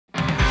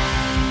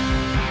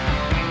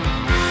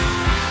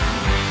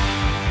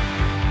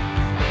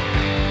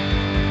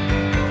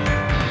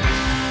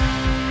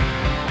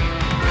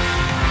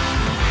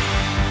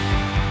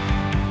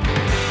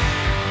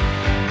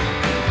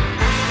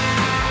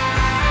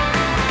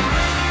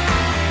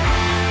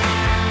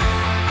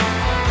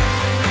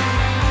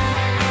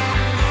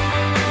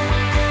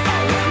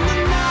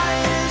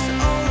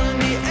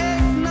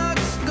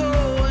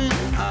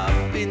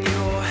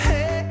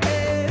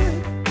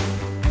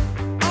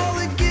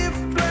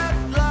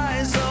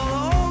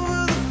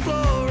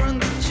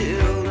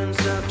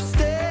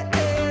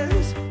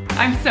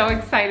I'm so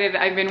excited.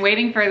 I've been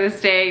waiting for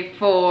this day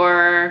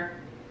for,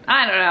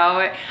 I don't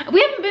know. We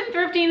haven't been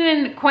thrifting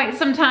in quite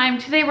some time.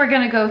 Today we're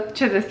gonna go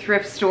to the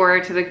thrift store,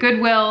 to the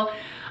Goodwill.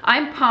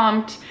 I'm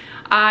pumped.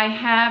 I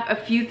have a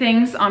few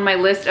things on my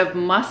list of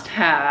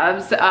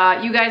must-haves.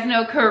 You guys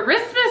know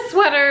Christmas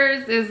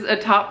sweaters is a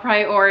top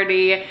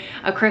priority,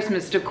 a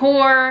Christmas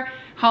decor,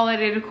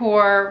 holiday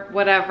decor,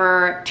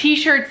 whatever.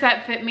 T-shirts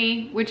that fit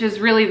me, which is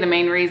really the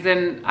main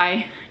reason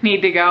I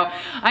need to go.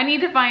 I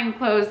need to find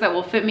clothes that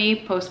will fit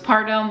me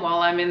postpartum while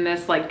I'm in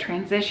this like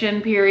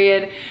transition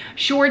period.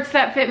 Shorts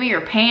that fit me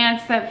or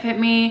pants that fit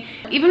me.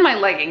 Even my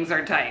leggings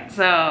are tight,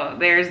 so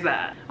there's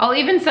that. I'll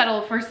even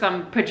settle for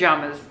some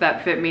pajamas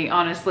that fit me,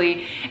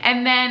 honestly.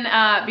 And then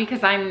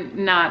because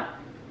I'm not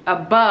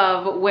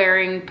above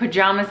wearing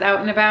pajamas out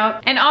and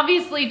about. And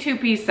obviously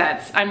two-piece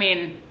sets. I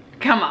mean,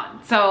 come on.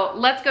 So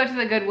let's go to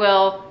the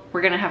Goodwill.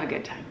 We're gonna have a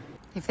good time.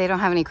 If they don't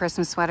have any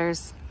Christmas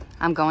sweaters,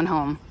 I'm going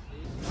home.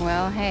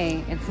 Well,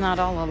 hey, it's not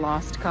all a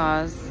lost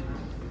cause.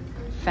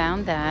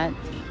 Found that.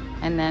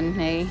 And then,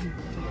 hey,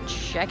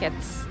 check it.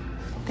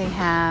 They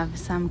have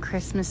some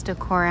Christmas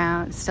decor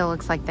out. Still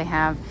looks like they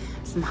have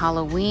some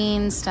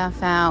Halloween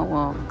stuff out.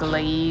 We'll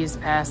glaze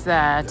past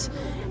that.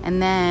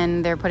 And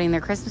then they're putting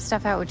their Christmas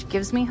stuff out, which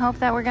gives me hope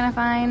that we're gonna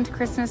find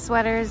Christmas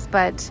sweaters,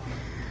 but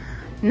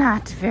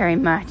not very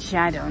much,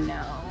 I don't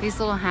know. These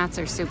little hats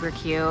are super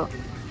cute.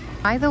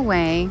 By the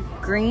way,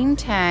 green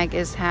tag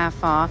is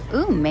half off.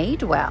 Ooh,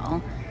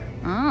 Madewell.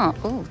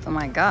 Oh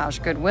my gosh,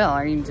 Goodwill,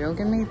 are you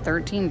joking me?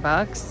 13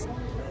 bucks?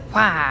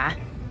 Wow,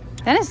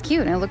 that is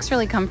cute. It looks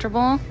really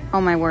comfortable.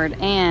 Oh my word,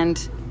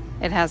 and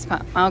it has,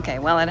 okay,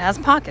 well, it has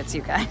pockets,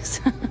 you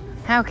guys.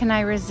 How can I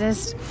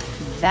resist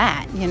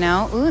that, you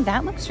know? Ooh,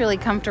 that looks really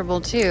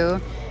comfortable too,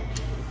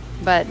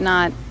 but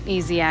not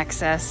easy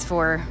access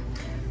for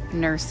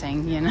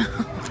nursing, you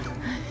know.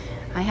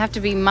 I have to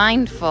be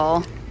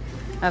mindful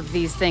of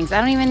these things. I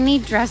don't even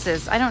need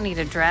dresses. I don't need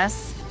a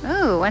dress.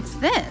 Ooh, what's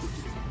this?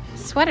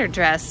 Sweater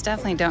dress.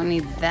 Definitely don't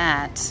need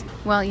that.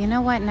 Well, you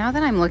know what? Now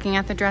that I'm looking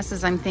at the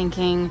dresses, I'm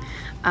thinking,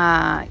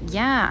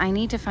 yeah, I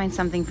need to find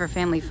something for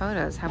family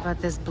photos. How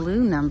about this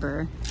blue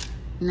number?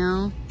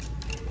 No?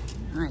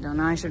 I don't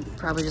know. I should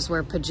probably just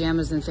wear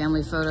pajamas in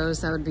family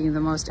photos. That would be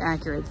the most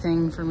accurate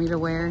thing for me to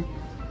wear.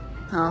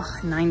 Oh,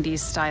 90s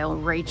style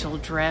Rachel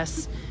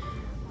dress.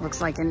 Looks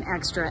like an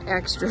extra,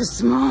 extra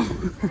small.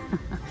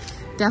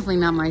 Definitely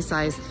not my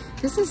size.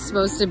 This is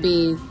supposed to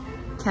be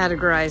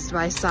categorized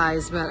by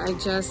size, but I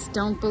just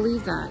don't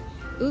believe that.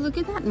 Ooh, look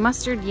at that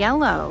mustard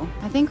yellow.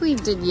 I think we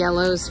did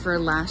yellows for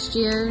last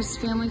year's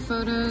family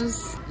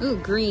photos. Ooh,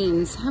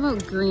 greens. How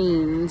about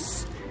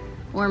greens?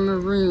 Or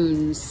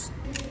maroons?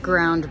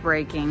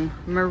 Groundbreaking.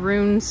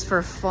 Maroons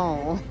for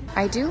fall.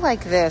 I do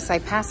like this. I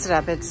passed it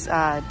up. It's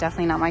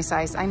definitely not my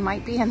size. I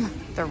might be in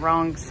the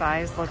wrong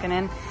size looking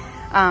in.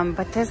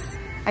 But this,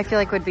 I feel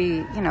like would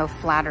be, you know,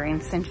 flattering,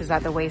 cinches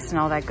at the waist and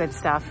all that good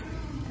stuff.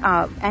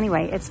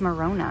 Anyway, it's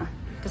Merona.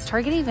 Does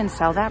Target even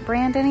sell that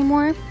brand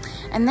anymore?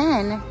 And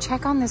then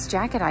check on this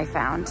jacket I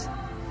found.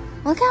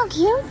 Look how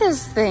cute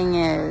this thing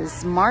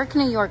is. Mark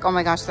New York. Oh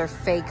my gosh, they're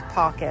fake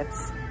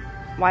pockets.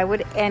 Why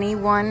would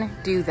anyone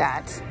do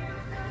that?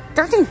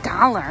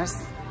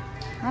 $13.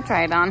 I'll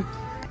try it on.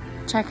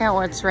 Check out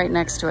what's right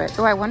next to it.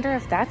 Oh, I wonder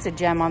if that's a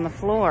gem on the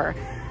floor.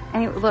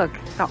 And look,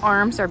 the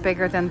arms are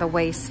bigger than the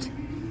waist.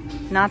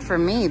 Not for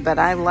me, but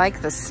I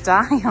like the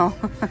style.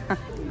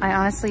 I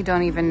honestly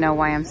don't even know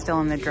why I'm still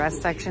in the dress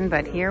section,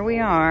 but here we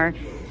are.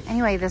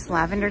 Anyway, this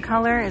lavender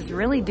color is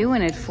really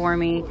doing it for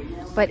me.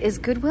 But is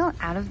Goodwill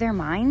out of their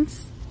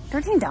minds?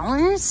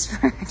 $13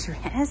 for a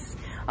dress?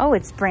 Oh,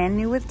 it's brand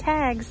new with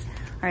tags.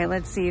 All right,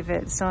 let's see if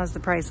it still has the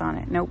price on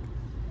it. Nope.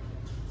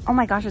 Oh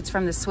my gosh, it's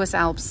from the Swiss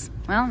Alps.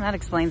 Well, that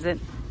explains it.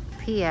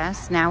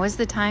 P.S. Now is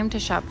the time to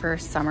shop for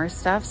summer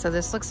stuff. So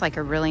this looks like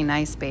a really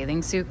nice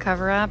bathing suit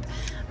cover up.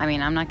 I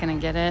mean, I'm not gonna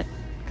get it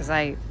because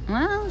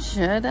well,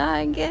 should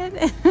I get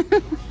it?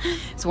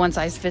 It's one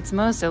size fits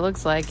most, it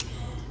looks like.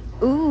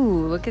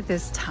 Ooh, look at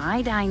this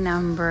tie-dye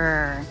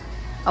number.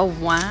 Oh,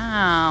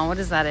 wow. What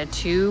is that, a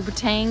tube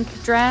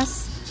tank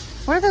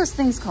dress? What are those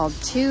things called?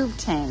 Tube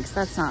tanks.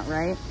 That's not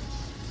right.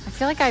 I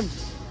feel like I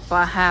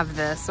have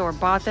this or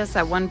bought this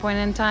at one point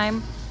in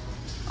time.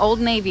 Old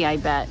Navy, I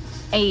bet.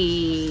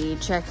 Hey,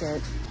 check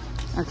it.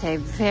 Okay,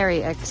 very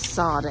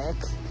exotic.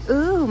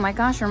 Ooh, my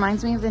gosh,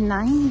 reminds me of the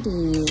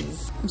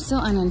 90s. I'm still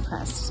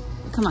unimpressed.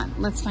 Come on,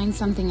 let's find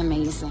something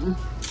amazing.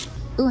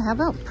 Ooh, how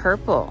about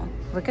purple?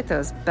 Look at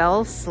those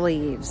bell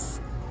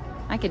sleeves.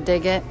 I could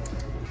dig it.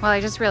 Well,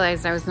 I just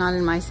realized I was not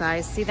in my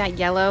size. See that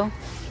yellow?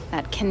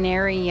 That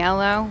canary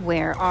yellow?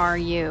 Where are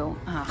you?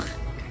 Ugh,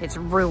 it's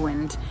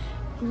ruined.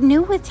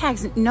 New with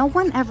tags. No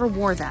one ever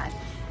wore that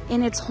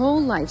in its whole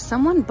life.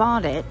 Someone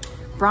bought it,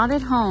 brought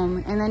it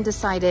home, and then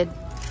decided,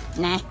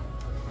 nah,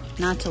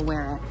 not to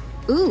wear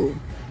it. Ooh,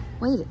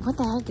 wait, what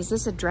the heck? Is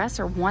this a dress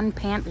or one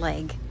pant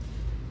leg?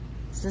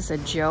 Is this a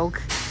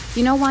joke?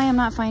 You know why I'm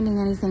not finding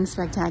anything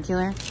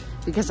spectacular?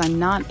 Because I'm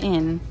not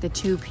in the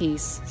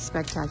two-piece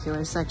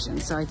spectacular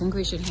section. So I think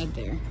we should head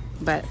there.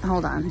 But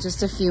hold on,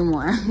 just a few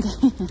more.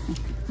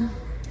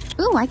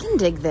 Ooh, I can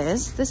dig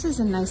this. This is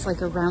a nice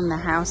like around the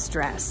house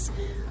dress.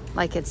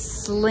 Like it's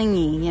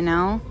slingy, you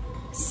know?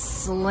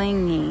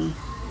 Slingy.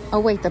 Oh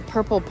wait, the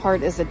purple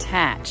part is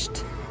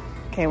attached.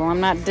 Okay, well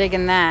I'm not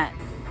digging that.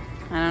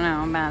 I don't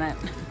know about it.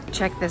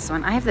 Check this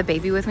one. I have the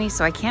baby with me,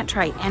 so I can't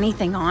try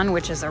anything on,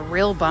 which is a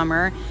real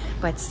bummer.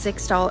 But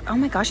 $6, oh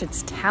my gosh,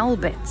 it's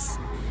Talbot's.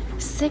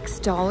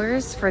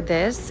 $6 for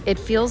this. It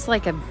feels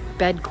like a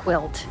bed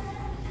quilt.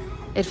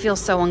 It feels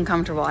so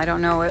uncomfortable. I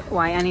don't know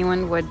why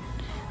anyone would.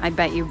 I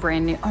bet you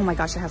brand new. Oh my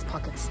gosh, it has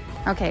pockets.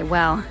 Okay,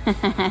 well,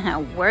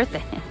 worth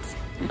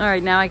it. All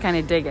right, now I kind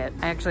of dig it.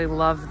 I actually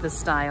love the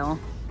style,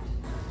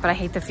 but I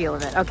hate the feel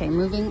of it. Okay,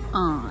 moving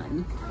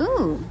on.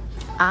 Ooh,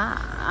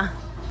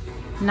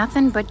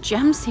 nothing but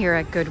gems here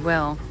at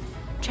Goodwill.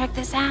 Check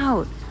this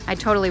out. I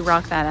totally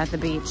rock that at the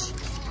beach.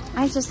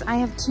 I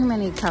have too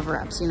many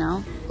cover-ups, you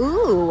know?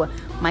 Ooh,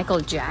 Michael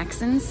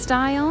Jackson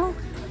style.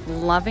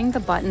 Loving the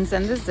buttons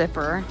and the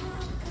zipper.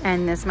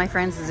 And this, my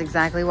friends, is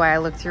exactly why I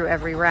look through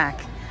every rack.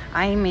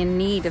 I'm in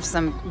need of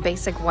some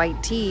basic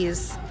white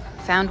tees.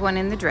 Found one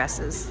in the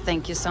dresses.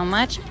 Thank you so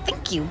much.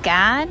 Thank you,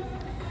 God.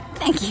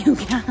 Thank you,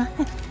 God.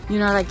 You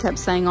know what I kept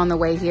saying on the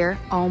way here?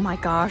 Oh my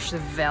gosh, the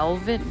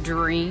Velvet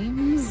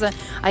Dreams.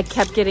 I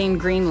kept getting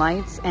green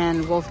lights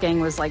and Wolfgang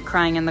was like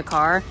crying in the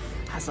car.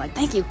 I was like,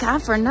 thank you,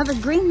 God, for another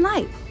green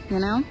light, you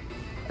know?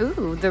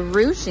 Ooh, the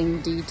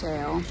ruching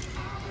detail.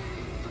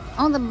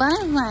 Oh, the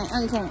butterfly.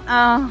 Okay. Oh,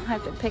 I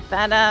have to pick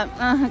that up.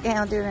 Oh, okay,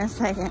 I'll do it in a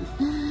second.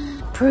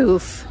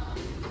 Proof.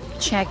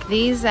 Check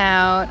these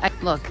out.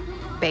 Look,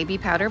 baby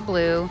powder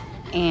blue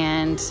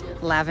and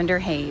lavender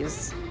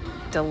haze.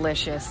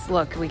 Delicious.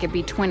 Look, we could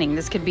be twinning.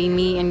 This could be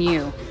me and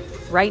you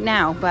right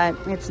now, but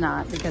it's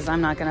not because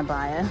I'm not gonna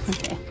buy it.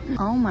 Okay.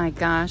 Oh my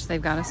gosh,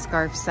 they've got a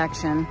scarf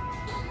section.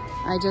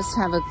 I just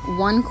have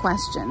one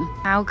question.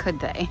 How could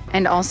they?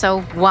 And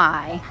also,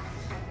 why?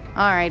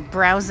 All right,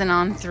 browsing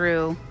on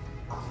through.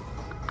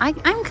 I'm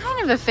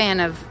kind of a fan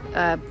of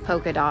a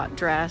polka dot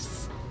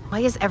dress.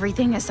 Why is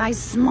everything a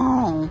size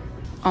small?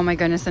 Oh my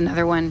goodness,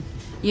 another one.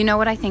 You know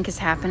what I think is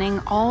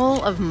happening?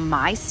 All of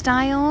my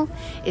style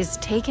is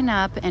taken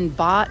up and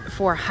bought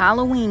for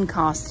Halloween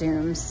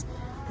costumes.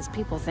 Because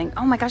people think,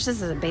 oh my gosh,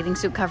 this is a bathing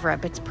suit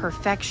cover-up. It's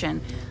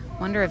perfection.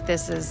 Wonder if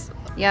this is,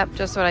 yep,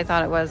 just what I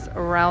thought it was,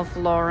 Ralph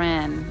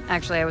Lauren.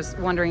 Actually, I was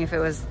wondering if it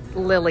was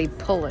Lily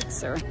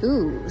Pulitzer.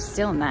 Ooh,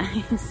 still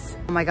nice.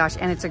 Oh my gosh,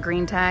 and it's a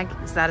green tag.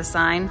 Is that a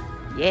sign?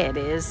 Yeah, it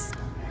is.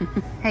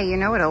 Hey, you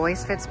know what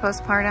always fits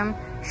postpartum?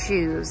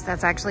 Shoes.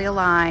 That's actually a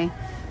lie.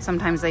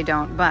 Sometimes they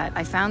don't, but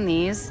I found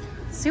these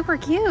super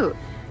cute,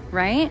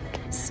 right?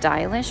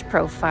 Stylish,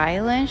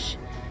 profilish.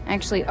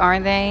 Actually, are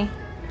they?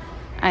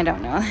 I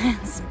don't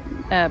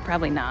know.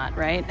 Probably not,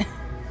 right?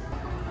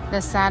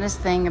 The saddest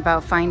thing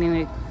about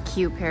finding a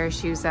cute pair of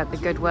shoes at the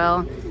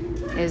Goodwill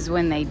is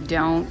when they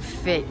don't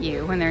fit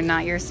you, when they're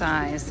not your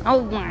size.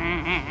 Oh,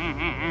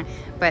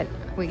 but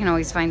we can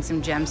always find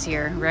some gems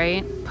here,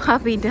 right?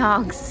 Puppy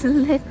dog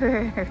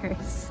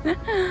slippers.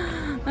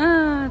 Oh,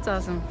 that's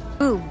awesome.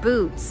 Ooh,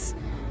 boots.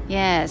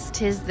 Yes,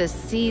 'tis the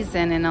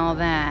season and all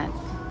that.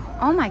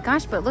 Oh my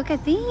gosh, but look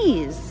at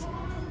these.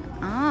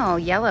 Oh,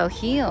 yellow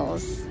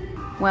heels.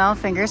 Well,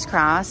 fingers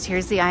crossed.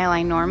 Here's the aisle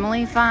I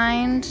normally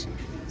find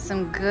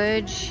some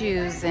good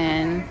shoes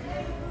in.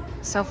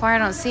 So far, I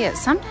don't see it.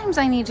 Sometimes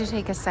I need to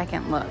take a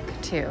second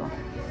look, too.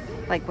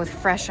 Like with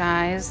fresh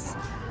eyes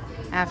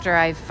after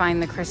I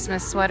find the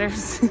Christmas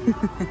sweaters.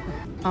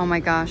 Oh my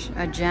gosh,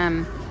 a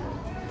gem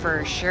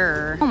for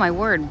sure. Oh my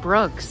word,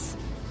 Brooks.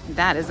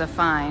 That is a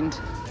find.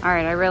 All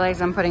right, I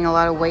realize I'm putting a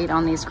lot of weight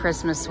on these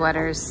Christmas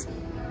sweaters.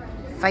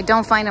 If I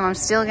don't find them, I'm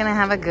still gonna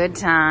have a good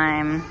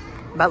time.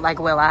 But like,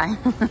 will I?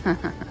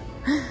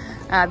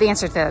 The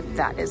answer to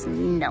that is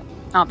no,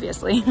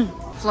 obviously.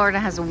 Florida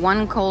has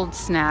one cold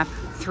snap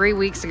 3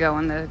 weeks ago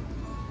and the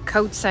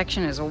coat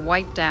section is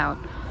wiped out.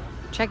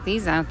 Check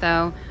these out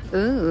though.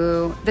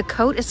 Ooh, the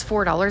coat is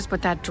 $4,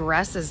 but that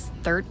dress is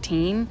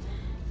 $13.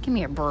 Give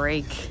me a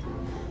break.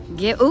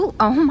 Ooh,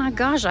 oh my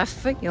gosh, I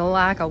feel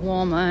like a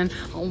woman.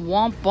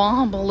 Ooh,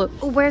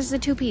 where's the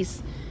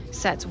two-piece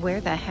sets? Where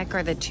the heck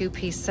are the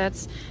two-piece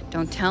sets?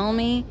 Don't tell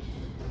me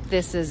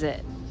this is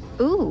it.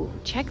 Ooh,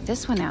 check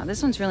this one out.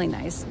 This one's really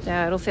nice.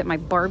 It'll fit my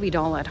Barbie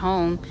doll at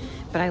home,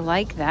 but I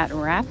like that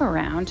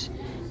wraparound.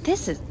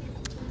 This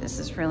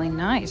is really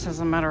nice, as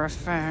a matter of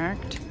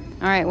fact.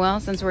 All right, well,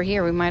 since we're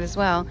here, we might as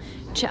well.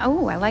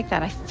 Oh, I like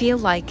that. I feel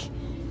like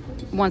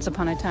once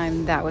upon a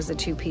time that was a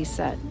two-piece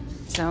set.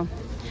 So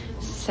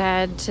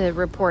sad to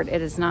report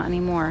it is not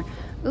anymore.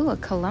 Ooh, a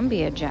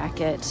Columbia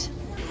jacket.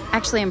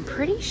 Actually, I'm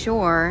pretty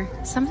sure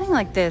something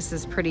like this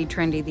is pretty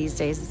trendy these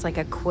days. It's like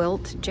a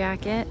quilt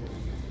jacket.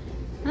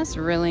 That's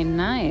really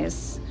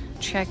nice.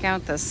 Check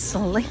out the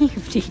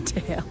sleeve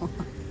detail.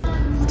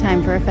 It's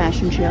time for a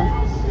fashion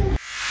show.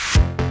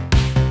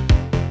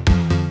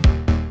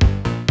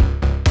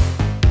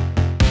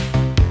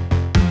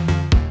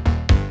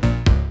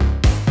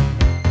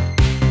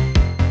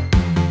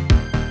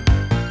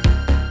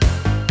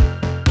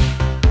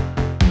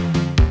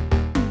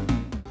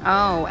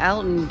 Oh,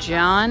 Elton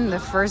John, the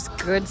first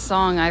good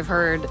song I've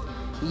heard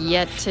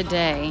yet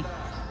today.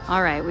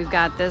 All right, we've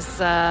got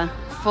this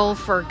full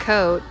fur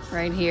coat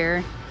right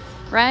here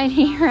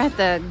at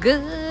the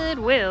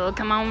Goodwill.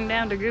 Come on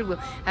down to Goodwill.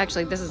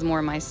 Actually, this is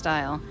more my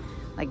style,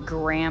 like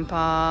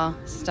grandpa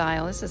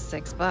style. This is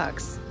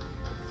 $6.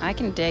 I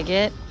can dig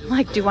it.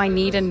 Like, do I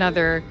need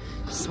another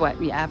sweat?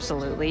 Yeah,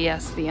 absolutely.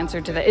 Yes, the answer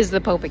to that is the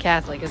Pope a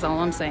Catholic is all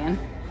I'm saying.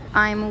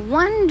 I'm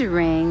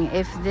wondering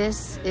if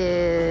this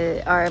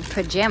is our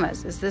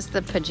pajamas. Is this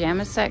the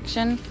pajama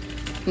section?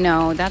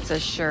 No, that's a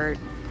shirt.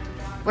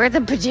 Where are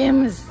the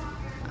pajamas?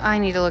 I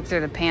need to look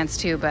through the pants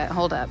too, but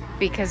hold up,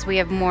 because we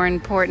have more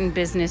important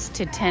business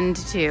to tend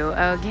to,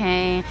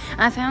 okay?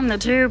 I found the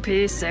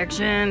two-piece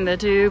section, the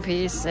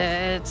two-piece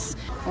sets.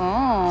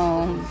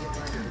 Oh,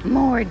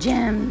 more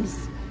gems.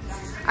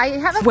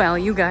 Well,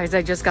 you guys,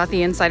 I just got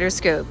the insider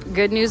scoop.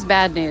 Good news,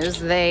 bad news.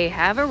 They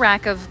have a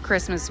rack of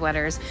Christmas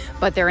sweaters,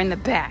 but they're in the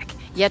back,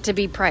 yet to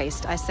be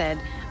priced. I said,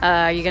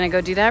 are you gonna go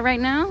do that right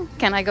now?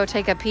 Can I go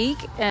take a peek?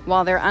 And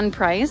while they're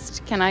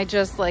unpriced, can I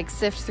just like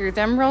sift through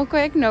them real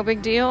quick? No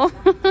big deal.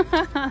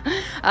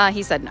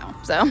 He said no,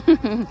 so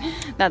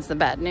that's the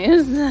bad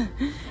news.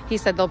 He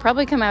said they'll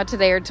probably come out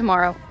today or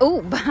tomorrow.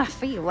 Oh, I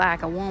feel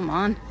like a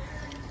woman.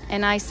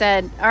 And I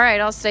said, all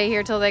right, I'll stay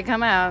here till they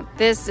come out.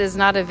 This is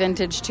not a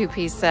vintage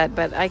two-piece set,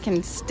 but I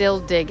can still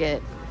dig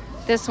it.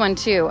 This one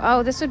too.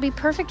 Oh, this would be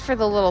perfect for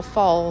the little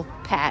fall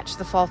patch,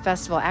 the fall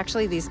festival.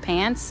 Actually, these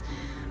pants,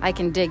 I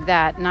can dig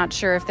that. Not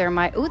sure if they're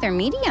my, ooh, they're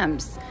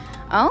mediums.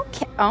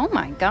 Okay, oh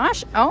my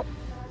gosh. Oh,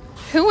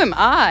 who am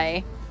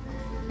I?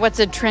 What's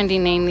a trendy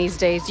name these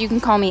days? You can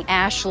call me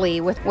Ashley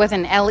with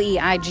an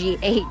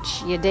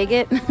L-E-I-G-H. You dig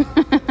it?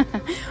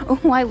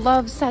 Oh, I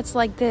love sets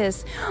like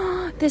this.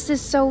 This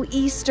is so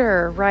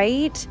Easter,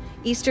 right?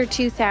 Easter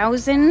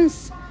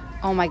 2000s.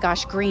 Oh my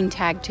gosh, green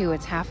tag too.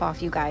 It's half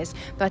off, you guys.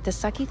 But the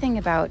sucky thing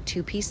about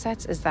two-piece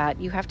sets is that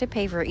you have to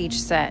pay for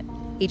each set,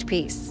 each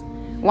piece.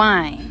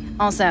 Why?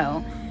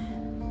 Also,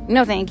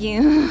 no thank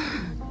you.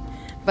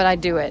 But I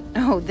do it.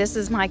 Oh, this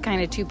is my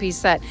kind of two-piece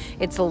set.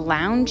 It's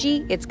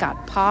loungy. It's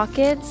got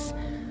pockets.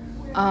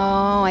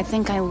 Oh, I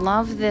think I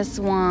love this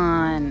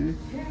one.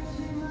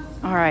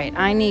 All right,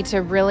 I need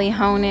to really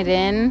hone it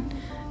in.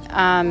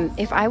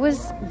 If I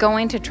was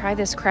going to try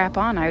this crap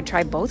on, I would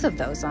try both of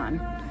those on.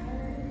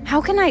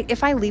 How can I,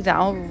 if I leave that,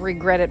 I'll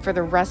regret it for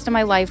the rest of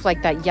my life,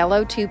 like that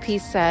yellow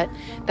two-piece set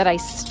that I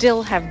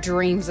still have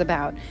dreams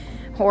about.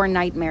 Or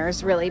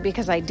nightmares, really,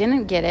 because I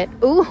didn't get it.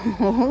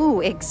 Ooh,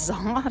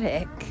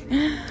 exotic.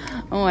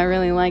 Oh, I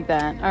really like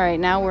that. All right,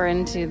 now we're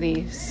into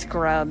the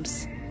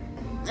scrubs.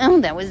 Oh,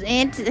 that was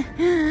it.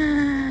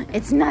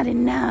 It's not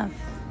enough.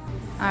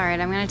 All right,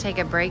 I'm gonna take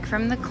a break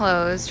from the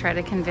clothes, try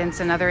to convince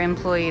another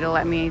employee to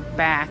let me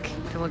back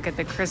to look at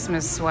the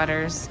Christmas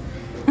sweaters.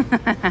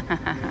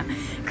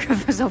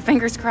 So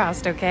fingers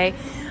crossed, okay?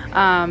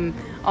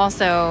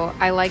 Also,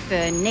 I like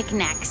the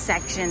knick-knack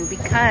section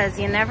because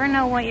you never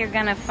know what you're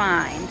gonna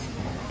find.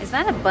 Is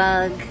that a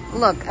bug?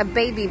 Look, a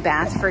baby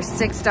bath for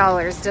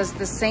 $6 does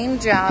the same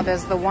job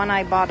as the one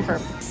I bought for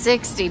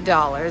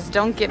 $60.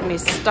 Don't get me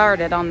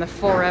started on the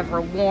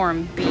Forever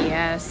Warm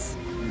BS.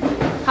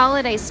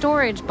 Holiday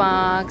storage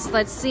box,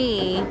 let's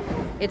see.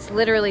 It's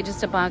literally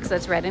just a box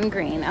that's red and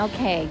green.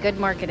 Okay, good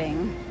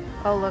marketing.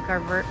 Oh, look,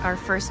 our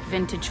first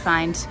vintage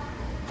find.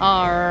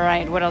 All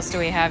right, what else do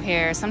we have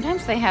here?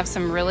 Sometimes they have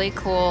some really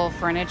cool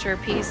furniture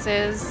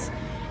pieces,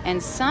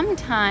 and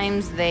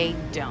sometimes they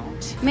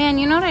don't. Man,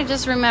 you know what I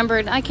just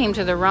remembered? I came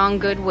to the wrong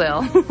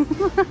Goodwill.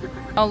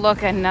 Oh,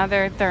 look,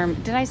 another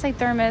did I say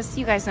thermos?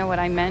 You guys know what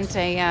I meant,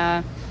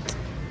 a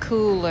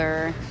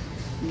cooler.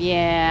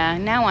 Yeah,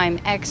 now I'm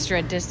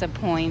extra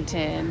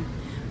disappointed.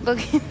 Look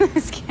at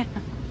this cat.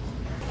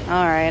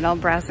 All right, I'll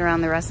browse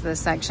around the rest of the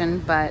section,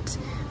 but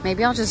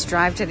maybe I'll just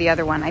drive to the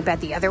other one. I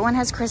bet the other one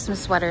has Christmas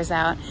sweaters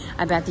out.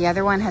 I bet the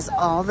other one has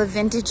all the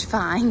vintage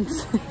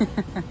finds.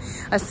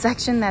 A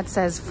section that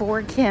says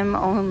for Kim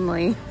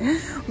only.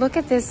 Look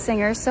at this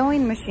Singer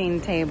sewing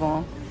machine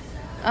table.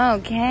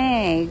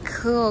 Okay,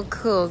 cool,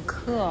 cool,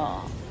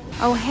 cool.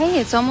 Oh, hey,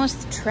 it's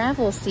almost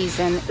travel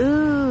season.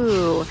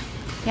 Ooh.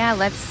 Yeah,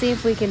 let's see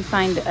if we can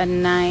find a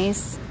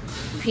nice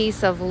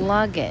piece of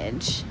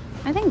luggage.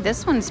 I think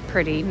this one's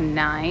pretty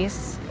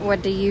nice.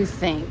 What do you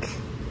think?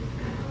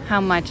 How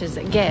much is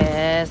it?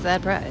 Guess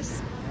that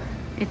price.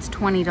 It's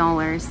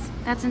 $20.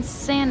 That's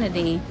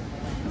insanity.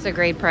 It's a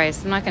great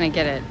price. I'm not gonna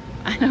get it.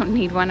 I don't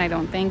need one, I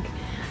don't think.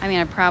 I mean,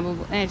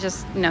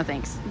 no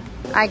thanks.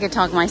 I could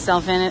talk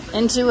myself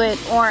into it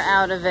or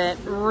out of it,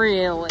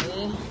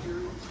 really.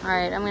 All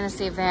right, I'm gonna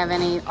see if they have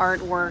any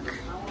artwork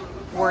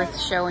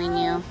worth showing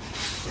you.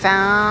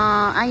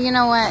 You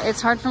know what?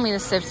 It's hard for me to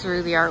sift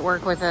through the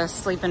artwork with a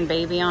sleeping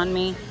baby on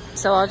me.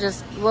 So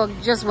we'll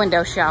just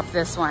window shop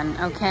this one,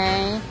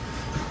 okay?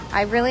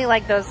 I really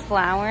like those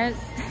flowers.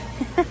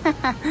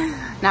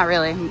 Not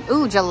really.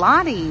 Ooh,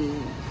 gelati.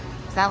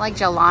 Is that like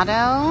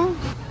gelato?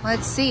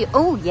 Let's see.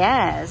 Oh,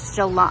 yes.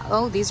 Gelato.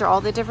 Oh, these are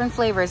all the different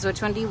flavors.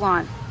 Which one do you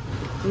want?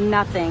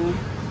 Nothing.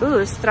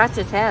 Ooh,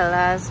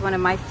 stracciatella is one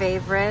of my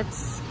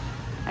favorites.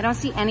 I don't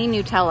see any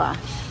Nutella.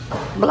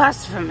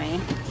 Blasphemy.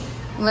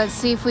 Let's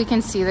see if we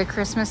can see the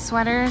Christmas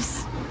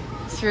sweaters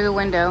through the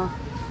window.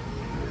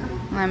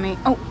 Let me,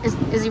 oh,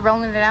 is he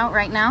rolling it out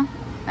right now?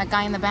 That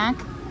guy in the back?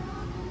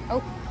 Oh,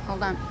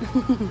 hold on.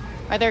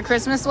 Are there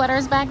Christmas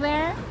sweaters back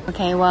there?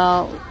 Okay,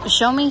 well,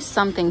 show me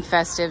something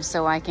festive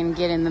so I can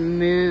get in the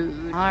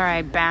mood. All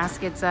right,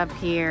 baskets up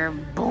here.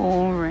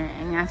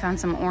 Boring. I found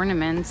some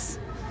ornaments.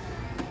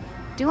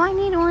 Do I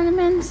need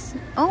ornaments?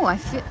 Oh, I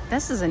feel,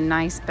 this is a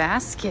nice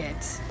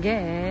basket.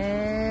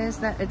 Yes,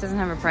 that, it doesn't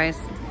have a price.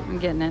 I'm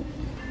getting it.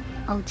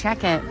 Oh,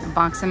 check it. A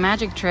box of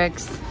magic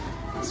tricks.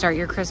 Start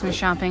your Christmas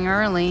shopping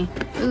early.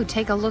 Ooh,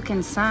 take a look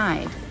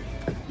inside.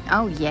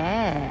 Oh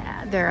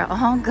yeah, they're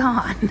all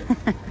gone.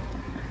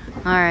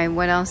 All right,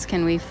 what else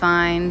can we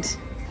find?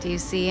 Do you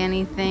see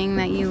anything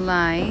that you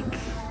like?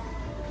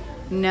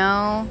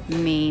 No,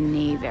 me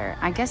neither.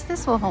 I guess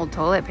this will hold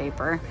toilet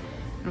paper.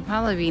 It'll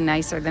probably be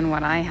nicer than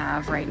what I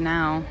have right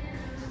now.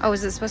 Oh,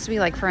 is it supposed to be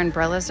like for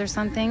umbrellas or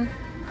something?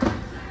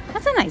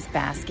 That's a nice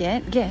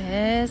basket.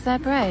 Guess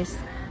that price.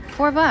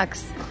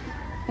 $4.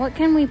 What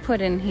can we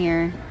put in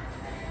here?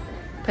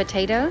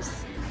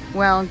 Potatoes?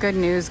 Well, good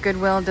news.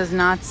 Goodwill does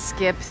not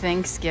skip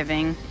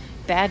Thanksgiving.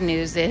 Bad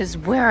news is,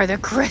 where are the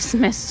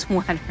Christmas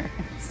sweaters?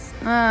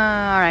 All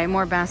right,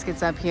 more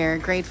baskets up here.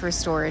 Great for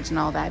storage and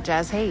all that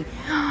jazz. Hey,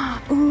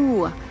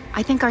 ooh,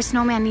 I think our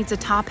snowman needs a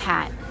top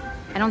hat.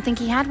 I don't think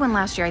he had one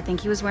last year. I think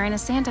he was wearing a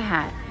Santa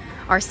hat.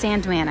 Our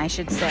Sandman, I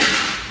should say.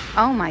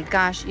 Oh my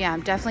gosh, yeah,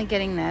 I'm definitely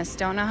getting this.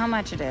 Don't know how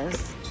much it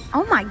is.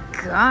 Oh my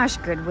gosh,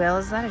 Goodwill,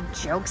 is that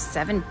a joke?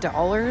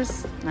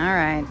 $7? All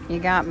right, you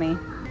got me.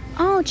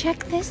 Oh,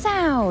 check this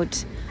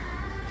out.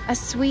 A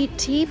sweet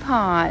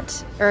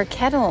teapot or a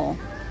kettle.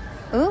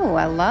 Ooh,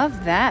 I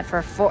love that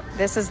for $4.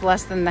 This is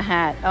less than the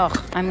hat. Oh,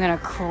 I'm gonna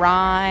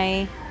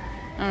cry.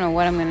 I don't know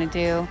what I'm gonna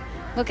do.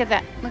 Look at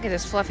that. Look at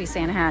this fluffy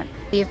Santa hat.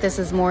 See if this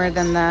is more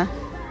than the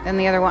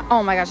other one.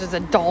 Oh my gosh, it's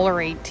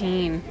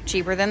 $1.18.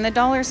 Cheaper than the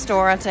dollar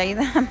store, I'll tell you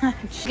that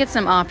much. Get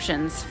some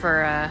options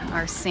for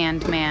our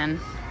Sandman.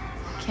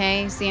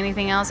 Okay, see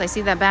anything else? I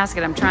see that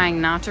basket. I'm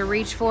trying not to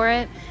reach for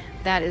it.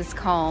 That is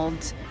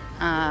called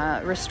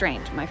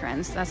restraint, my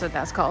friends. That's what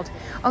that's called.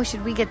 Oh,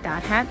 should we get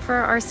that hat for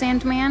our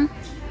Sandman?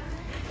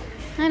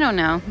 I don't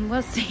know.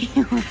 We'll see.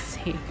 We'll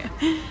see.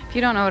 If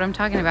you don't know what I'm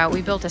talking about,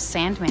 we built a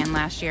Sandman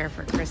last year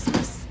for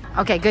Christmas.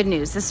 Okay, good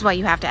news. This is why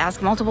you have to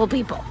ask multiple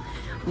people.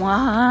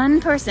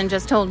 One person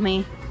just told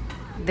me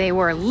they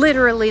were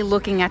literally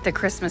looking at the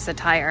Christmas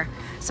attire.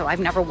 So I've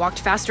never walked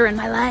faster in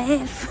my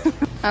life.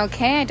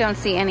 Okay, I don't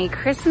see any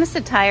Christmas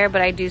attire,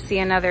 but I do see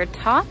another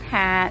top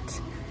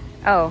hat.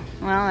 Oh,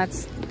 well,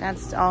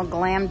 that's all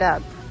glammed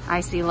up.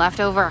 I see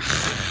leftover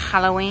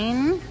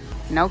Halloween,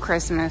 no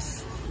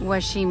Christmas.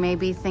 Was she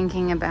maybe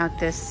thinking about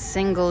this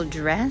single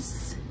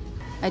dress?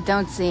 I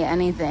don't see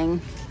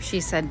anything. She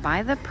said,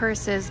 buy the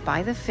purses,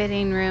 buy the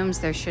fitting rooms.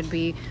 There should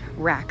be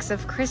racks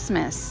of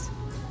Christmas.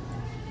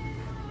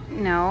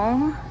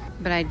 No,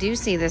 but I do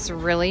see this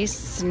really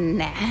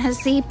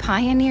snazzy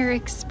Pioneer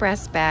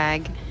Express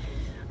bag.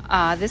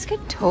 This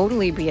could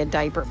totally be a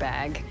diaper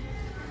bag.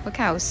 Look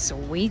how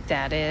sweet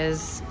that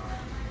is.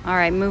 All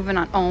right, moving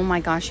on. Oh my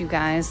gosh, you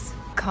guys.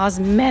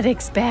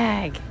 Cosmetics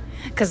bag.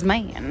 Cause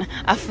man,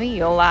 I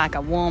feel like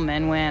a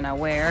woman when I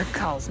wear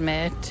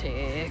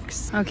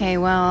cosmetics. Okay,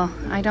 well,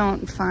 I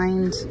don't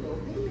find...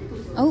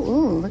 Oh,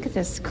 ooh, look at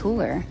this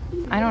cooler.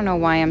 I don't know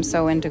why I'm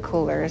so into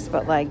coolers,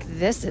 but like,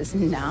 this is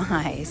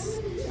nice.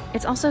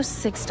 It's also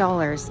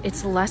 $6.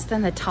 It's less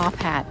than the top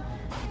hat.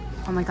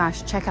 Oh my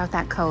gosh, check out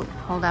that coat.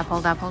 Hold up,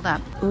 hold up, hold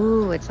up.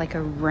 Ooh, it's like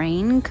a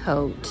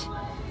raincoat.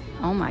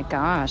 Oh my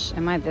gosh,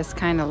 am I this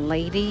kind of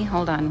lady?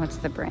 Hold on, what's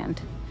the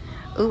brand?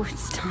 Ooh,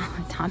 it's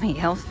Tommy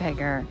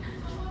Hilfiger.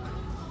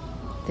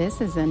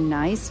 This is a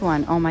nice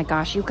one. Oh my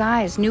gosh, you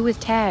guys, new with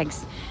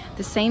tags.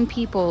 The same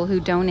people who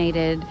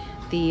donated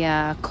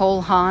the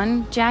Cole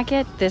Haan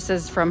jacket, this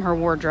is from her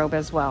wardrobe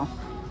as well.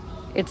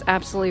 It's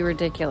absolutely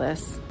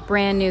ridiculous.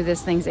 Brand new,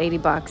 this thing's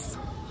 $80.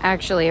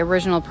 Actually,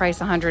 original price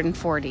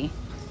 $140.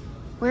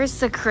 Where's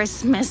the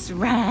Christmas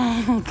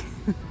rack?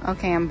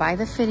 Okay, I'm by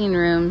the fitting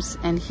rooms,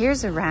 and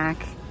here's a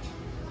rack,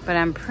 but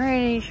I'm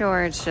pretty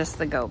sure it's just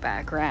the go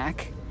back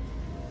rack.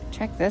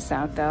 Check this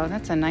out though,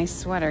 that's a nice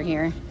sweater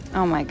here.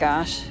 Oh my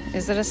gosh,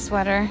 is it a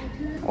sweater?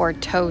 Or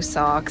toe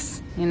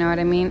socks, you know what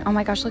I mean? Oh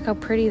my gosh, look how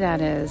pretty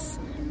that is.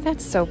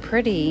 That's so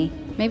pretty.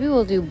 Maybe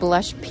we'll do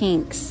blush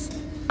pinks.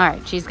 All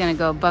right, she's gonna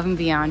go above and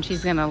beyond.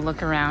 She's gonna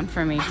look around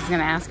for me. She's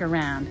gonna ask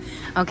around.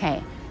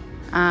 Okay,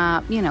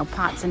 you know,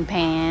 pots and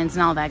pans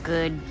and all that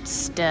good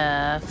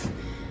stuff.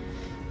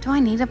 Do I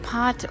need a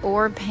pot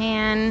or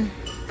pan?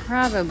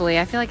 Probably.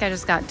 I feel like I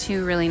just got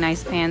two really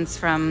nice pans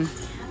from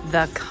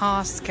the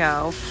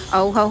Costco.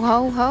 Oh, ho,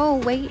 ho, ho,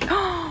 wait.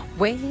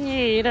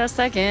 Wait a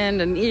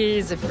second, an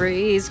easy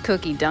freeze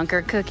cookie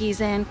dunker cookies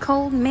and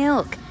cold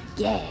milk.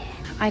 Yeah.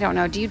 I don't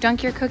know, do you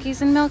dunk your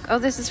cookies in milk? Oh,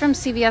 this is from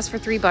CVS for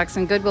 $3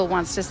 and Goodwill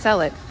wants to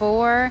sell it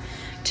for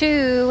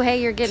 $2.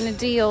 Hey, you're getting a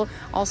deal.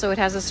 Also, it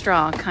has a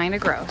straw, kind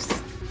of gross.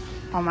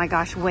 Oh my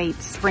gosh, wait,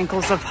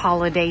 sprinkles of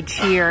holiday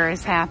cheer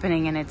is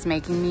happening and it's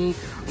making me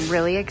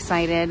really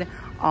excited.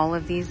 All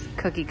of these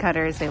cookie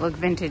cutters, they look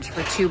vintage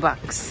for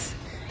 $2.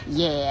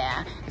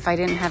 Yeah, if I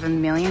didn't have a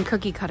million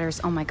cookie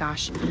cutters, oh my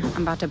gosh,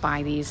 I'm about to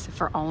buy these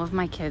for all of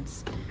my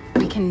kids.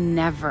 We can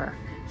never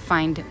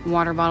find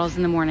water bottles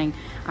in the morning.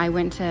 I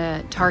went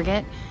to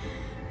Target.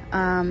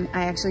 I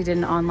actually did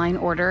an online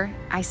order.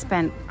 I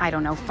spent, I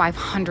don't know,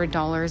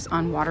 $500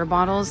 on water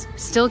bottles.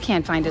 Still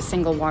can't find a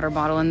single water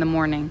bottle in the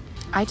morning.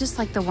 I just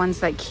like the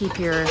ones that keep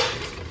your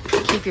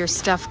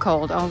stuff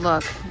cold. Oh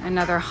look,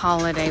 another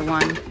holiday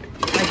one.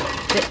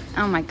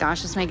 Oh my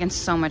gosh, it's making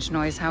so much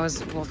noise. How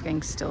is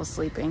Wolfgang still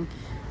sleeping?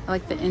 I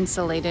like the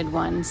insulated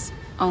ones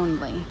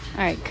only. All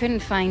right,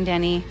 couldn't find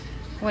any.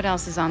 What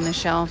else is on the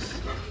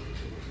shelf?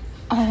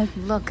 Oh,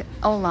 look,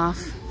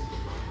 Olaf.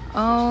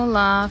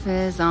 Olaf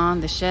is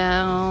on the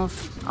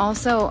shelf.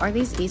 Also, are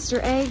these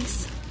Easter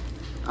eggs?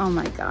 Oh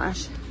my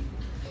gosh.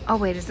 Oh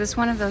wait, is this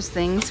one of those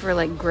things for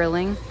like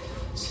grilling?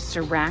 It's just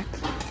a rack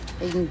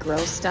that you can grill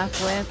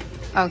stuff with.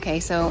 Okay,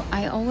 so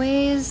I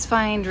always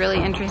find really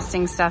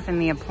interesting stuff in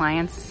the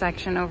appliance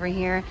section over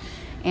here.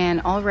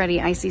 And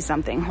already I see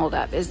something. Hold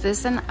up. Is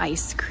this an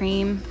ice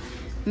cream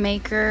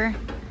maker?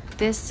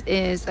 This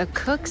is a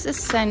Cook's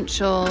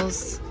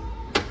Essentials.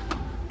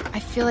 I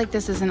feel like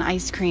this is an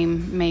ice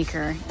cream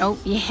maker. Oh,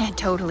 yeah, it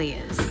totally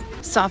is.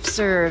 Soft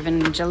serve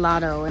and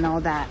gelato and all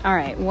that. All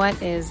right,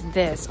 what is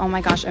this? Oh my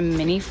gosh, a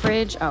mini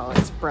fridge? Oh,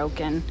 it's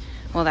broken.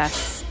 Well,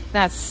 that's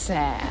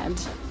sad.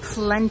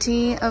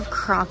 Plenty of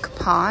crock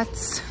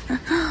pots.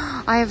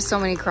 I have so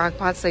many crock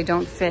pots, they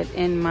don't fit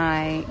in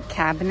my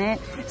cabinet.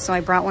 So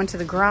I brought one to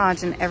the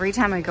garage, and every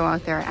time I go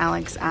out there,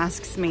 Alex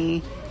asks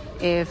me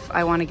if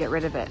I want to get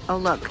rid of it. Oh,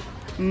 look.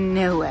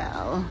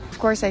 Noel. Of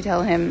course I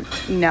tell him,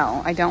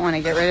 no, I don't want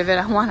to get rid of it.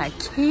 I want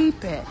to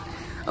keep it.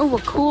 Oh,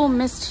 a cool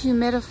mist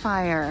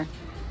humidifier.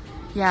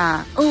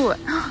 Yeah. Oh,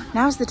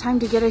 now's the time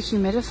to get a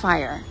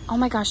humidifier. Oh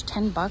my gosh,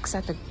 $10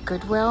 at the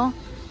Goodwill.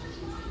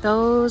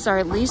 Those are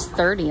at least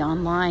 30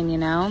 online, you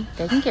know?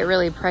 They can get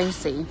really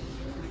pricey.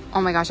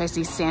 Oh my gosh, I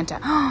see Santa.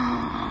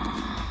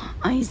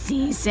 I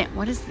see Santa.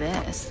 What is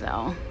this,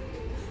 though?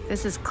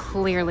 This is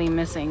clearly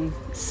missing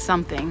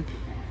something.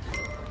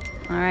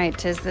 All right,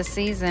 'tis the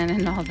season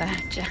and all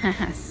that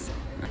jazz.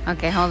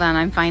 Okay, hold on.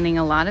 I'm finding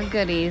a lot of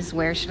goodies.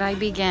 Where should I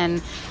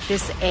begin?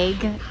 This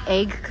egg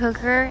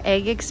cooker,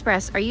 Egg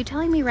Express. Are you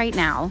telling me right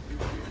now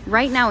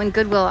in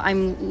Goodwill,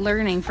 I'm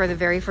learning for the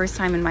very first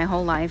time in my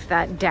whole life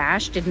that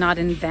Dash did not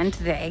invent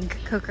the egg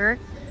cooker?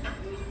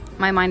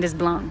 My mind is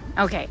blown.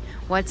 Okay,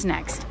 what's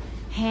next?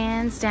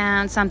 Hands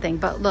down something,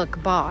 but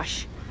look,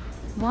 Bosch.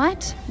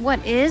 What?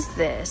 What is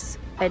this?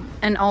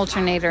 An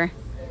alternator.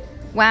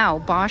 Wow,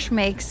 Bosch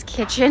makes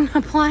kitchen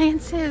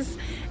appliances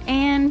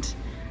and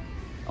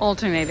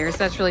alternators.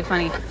 That's really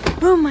funny.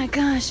 Oh my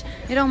gosh,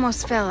 it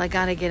almost fell. I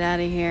gotta get out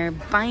of here.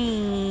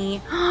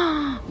 Bye.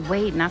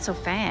 Wait, not so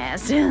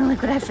fast.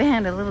 Look what I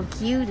found, a little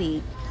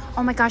cutie.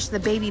 Oh my gosh, the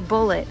baby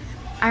bullet.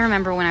 I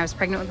remember when I was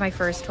pregnant with my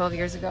first 12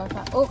 years ago.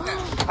 Oh,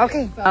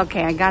 okay.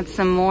 Okay, I got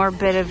some more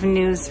bit of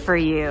news for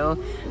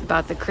you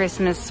about the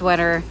Christmas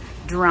sweater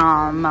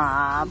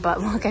drama.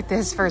 But look at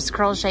this for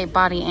Scroll Shape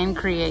Body and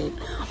Create.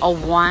 Oh,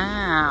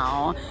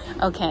 wow.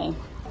 Okay,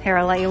 here,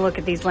 I'll let you look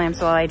at these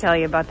lamps while I tell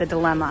you about the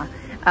dilemma.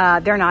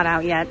 They're not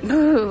out yet.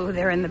 Ooh,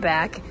 they're in the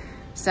back.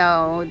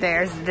 So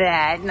there's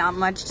that. Not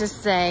much to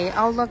say.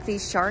 Oh, look,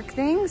 these shark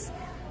things.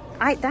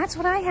 That's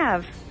what I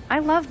have. I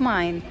love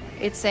mine.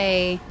 It's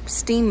a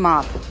steam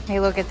mop. Hey,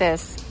 look at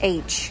this.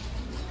 H.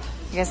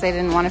 I guess they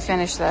didn't want to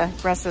finish the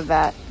rest of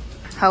that.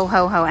 Ho,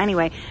 ho, ho.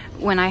 Anyway,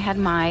 when I had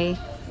my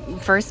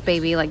first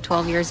baby like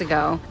 12 years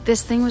ago,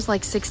 this thing was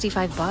like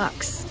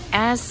 $65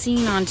 as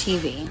seen on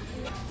TV.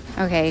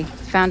 Okay,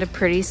 found a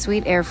pretty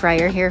sweet air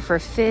fryer here for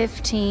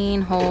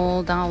 $15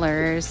 whole.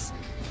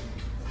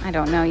 I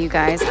don't know, you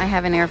guys. I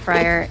have an air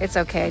fryer. It's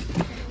okay. I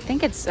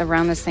think it's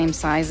around the same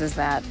size as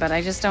that, but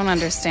I just don't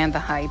understand the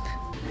hype.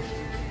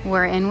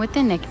 We're in with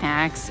the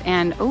knickknacks,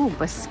 and oh,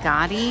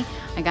 biscotti.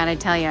 I gotta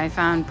tell you, I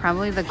found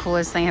probably the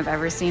coolest thing I've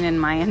ever seen in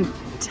my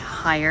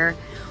entire...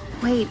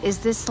 Wait, is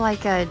this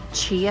like a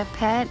chia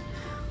pet?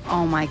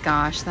 Oh my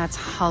gosh, that's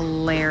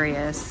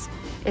hilarious.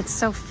 It's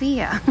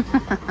Sophia.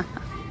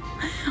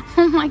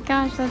 Oh my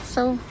gosh, that's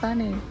so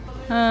funny.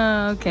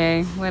 Oh,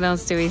 okay, what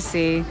else do we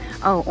see?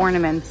 Oh,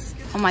 ornaments.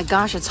 Oh my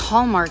gosh, it's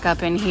Hallmark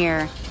up in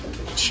here.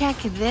 Check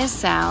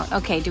this out.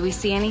 Okay, do we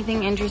see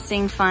anything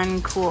interesting,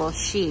 fun, cool,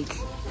 chic,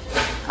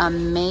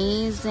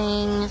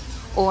 amazing,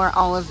 or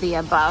all of the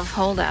above?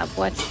 Hold up,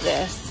 what's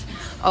this?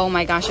 Oh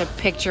my gosh, a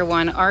picture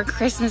one. Our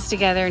Christmas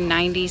Together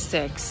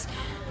 96.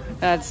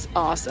 That's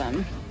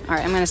awesome. All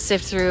right, I'm gonna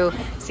sift through,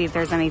 see if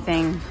there's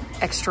anything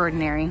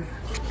extraordinary.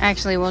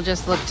 Actually, we'll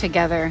just look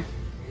together.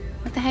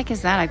 What the heck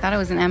is that? I thought it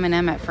was an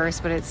M&M at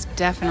first, but it's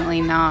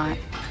definitely not.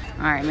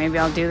 All right, maybe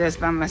I'll do this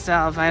by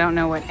myself. I don't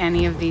know what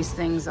any of these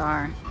things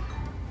are.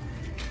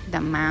 The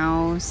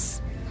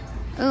mouse.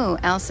 Ooh,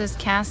 Elsa's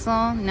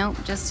castle. Nope,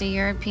 just a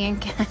European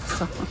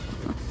castle.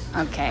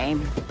 Okay,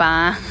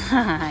 bye.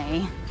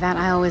 That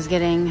aisle was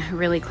getting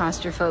really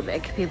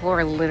claustrophobic. People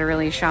were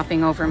literally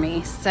shopping over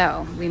me.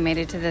 So we made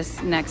it to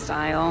this next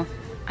aisle.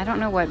 I don't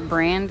know what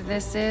brand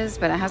this is,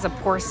 but it has a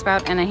pour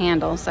spout and a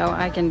handle, so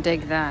I can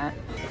dig that.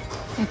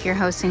 If you're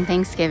hosting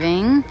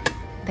Thanksgiving,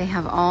 they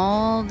have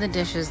all the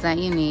dishes that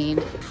you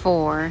need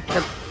for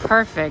the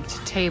perfect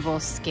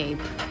tablescape.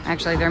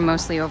 Actually, they're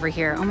mostly over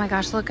here. Oh my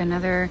gosh, look,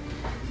 another...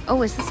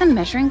 Oh, is this a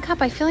measuring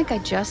cup? I feel like I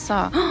just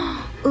saw...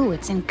 Ooh,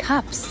 it's in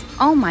cups.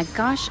 Oh my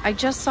gosh, I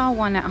just saw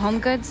one at Home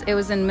Goods. It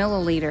was in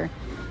milliliter.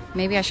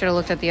 Maybe I should have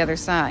looked at the other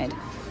side.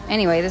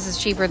 Anyway, this is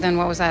cheaper than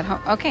what was at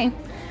home. Okay,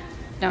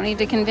 don't need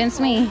to convince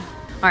me.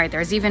 All right,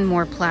 there's even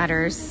more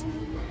platters.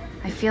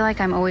 I feel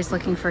like I'm always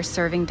looking for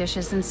serving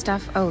dishes and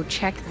stuff. Oh,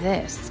 check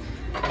this.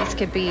 This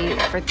could be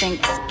for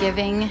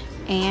Thanksgiving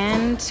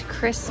and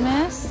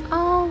Christmas.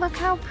 Oh, look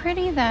how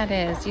pretty that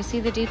is. You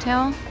see the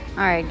detail?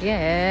 All right,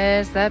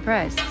 guess that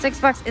price.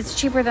 $6. It's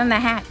cheaper than the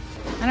hat.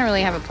 I don't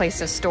really have a place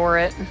to store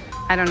it.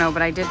 I don't know,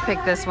 but I did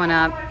pick this one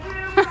up.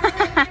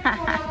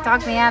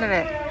 Talk me out of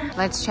it.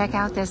 Let's check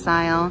out this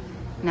aisle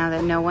now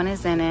that no one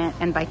is in it.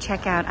 And by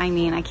check out, I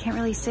mean I can't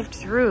really sift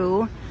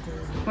through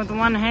with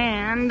one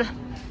hand.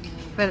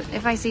 But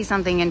if I see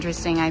something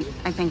interesting, I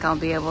think I'll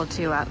be able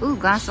to, ooh,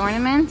 glass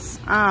ornaments.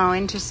 Oh,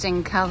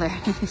 interesting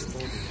colors.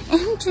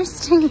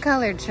 Interesting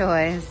color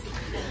choice.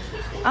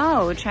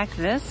 Oh, check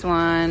this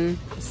one.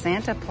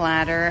 Santa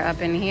platter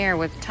up in here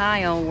with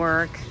tile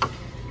work.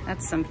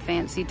 That's some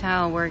fancy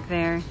tile work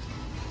there.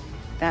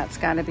 That's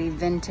gotta be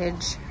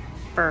vintage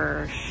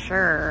for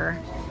sure.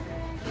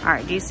 All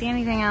right, do you see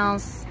anything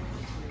else?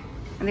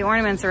 The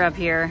ornaments are up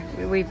here.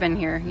 We've been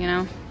here, you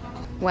know?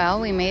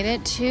 Well, we made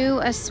it to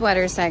a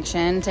sweater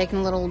section, taking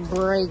a little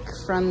break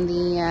from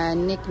the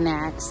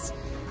knickknacks.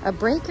 A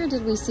break, or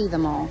did we see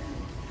them all?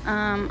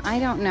 I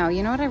don't know.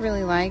 You know what I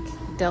really like?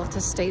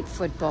 Delta State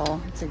football.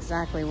 That's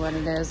exactly what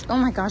it is. Oh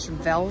my gosh,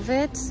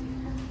 velvet?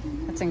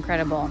 That's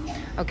incredible.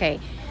 Okay,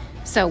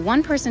 so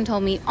one person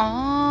told me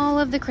all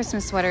of the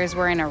Christmas sweaters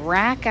were in a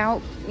rack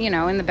out, you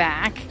know, in the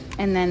back.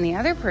 And then the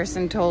other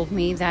person told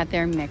me that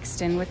they're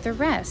mixed in with the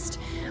rest.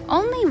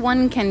 Only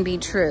one can be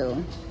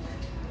true.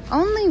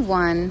 Only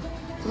one.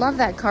 Love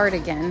that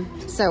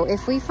cardigan. So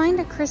if we find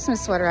a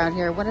Christmas sweater out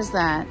here, what is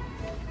that?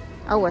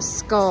 Oh, a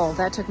skull.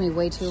 That took me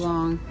way too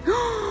long.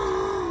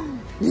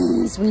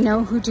 Yes, we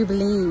know who to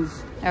believe.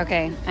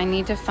 Okay, I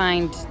need to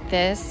find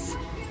this,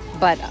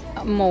 but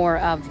more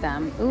of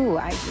them. Ooh,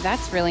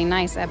 that's really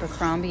nice.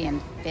 Abercrombie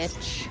and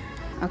Fitch.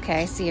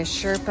 Okay, I see a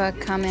Sherpa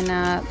coming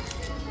up.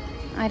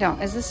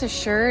 Is this a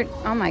shirt?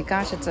 Oh my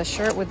gosh, it's a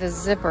shirt with a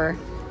zipper.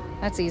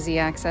 That's easy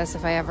access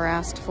if I ever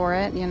asked for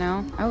it, you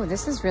know? Oh,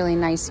 this is really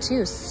nice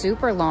too.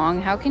 Super long.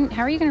 How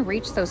are you gonna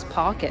reach those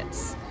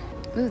pockets?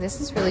 Ooh,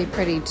 this is really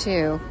pretty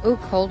too. Ooh,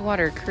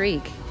 Coldwater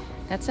Creek.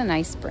 That's a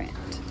nice brand.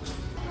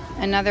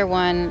 Another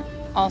one,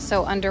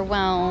 also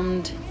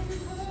underwhelmed.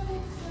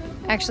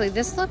 Actually,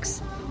 this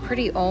looks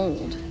pretty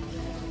old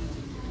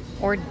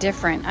or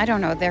different. I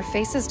don't know. Their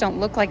faces don't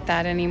look like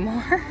that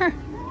anymore.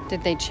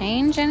 Did they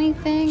change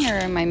anything, or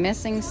am I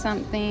missing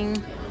something?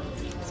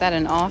 Is that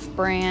an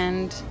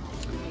off-brand?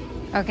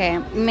 Okay,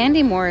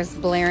 Mandy Moore is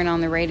blaring on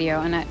the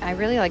radio, and I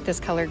really like this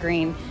color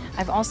green.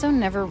 I've also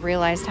never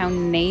realized how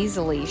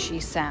nasally she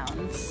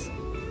sounds.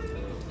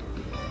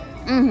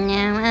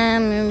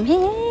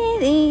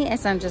 I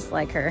sound just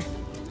like her,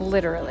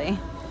 literally.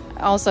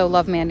 I also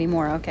love Mandy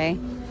Moore, okay?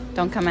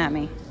 Don't come at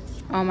me.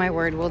 Oh my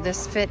word, will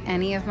this fit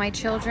any of my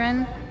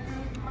children?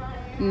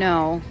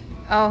 No.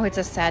 Oh, it's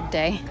a sad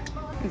day.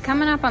 I'm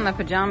coming up on the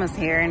pajamas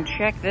here, and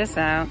check this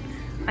out.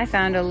 I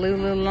found a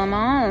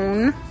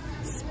Lululemon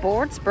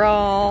sports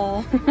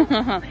bra.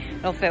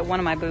 It'll fit one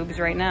of my boobs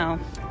right now.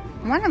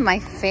 One of my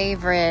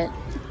favorite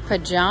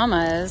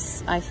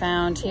pajamas I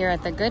found here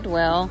at the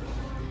Goodwill,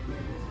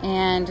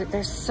 and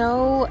they're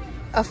so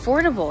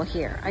affordable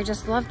here. I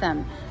just love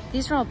them.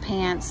 These are all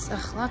pants.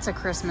 Ugh, lots of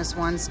Christmas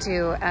ones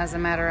too, as a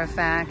matter of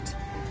fact.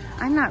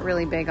 I'm not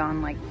really big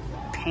on like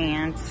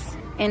pants.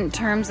 In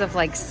terms of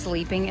like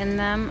sleeping in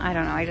them, I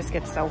don't know, I just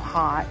get so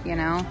hot, you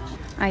know?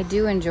 I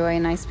do enjoy a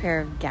nice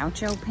pair of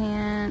gaucho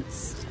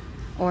pants,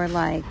 or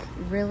like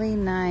really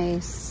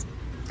nice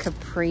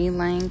capri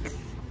length,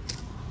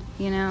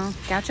 you know?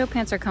 Gaucho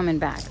pants are coming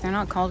back. They're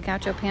not called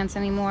gaucho pants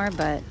anymore,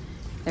 but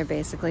they're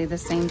basically the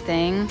same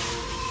thing.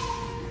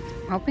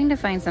 Hoping to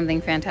find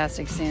something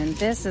fantastic soon.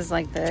 This is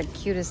like the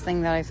cutest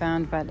thing that I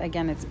found, but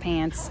again, it's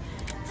pants,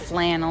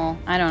 flannel.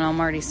 I don't know, I'm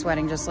already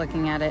sweating just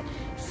looking at it.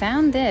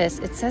 Found this.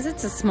 It says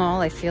it's a small.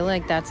 I feel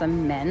like that's a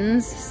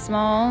men's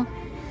small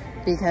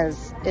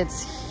because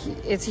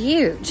it's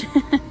huge.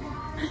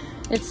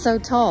 It's so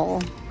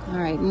tall. All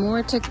right,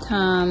 more to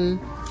come.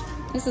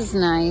 This is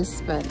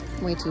nice, but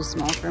way too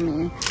small for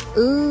me.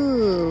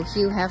 Ooh,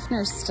 Hugh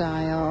Hefner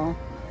style.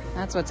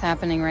 That's what's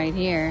happening right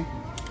here.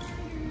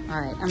 All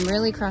right, I'm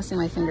really crossing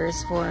my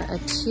fingers for a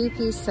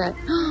two-piece set.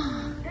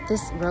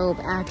 This robe,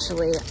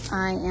 actually,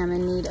 I am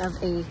in need of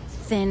a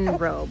thin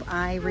robe.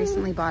 I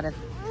recently bought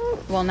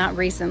well, not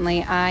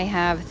recently. I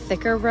have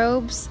thicker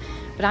robes,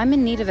 but but I'm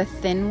in need of a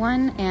thin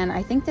one, and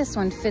I think this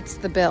one fits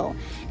the bill.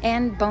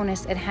 And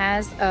bonus, it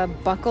has a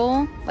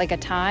buckle, like a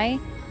tie,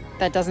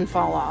 that doesn't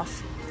fall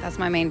off. That's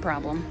my main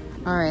problem.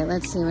 All right,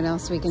 let's see what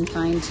else we can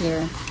find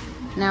here.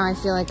 Now I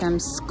feel like I'm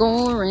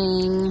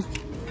scoring.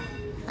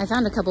 I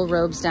found a couple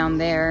robes down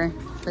there,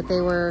 but they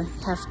were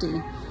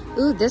hefty.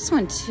 Ooh, this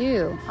one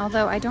too.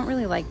 Although I don't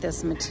really like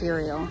this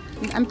material.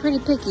 I'm pretty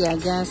picky, I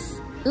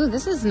guess. Ooh,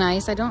 this is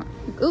nice.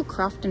 Ooh,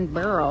 Croft and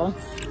Barrel.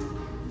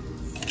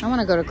 I want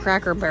to go to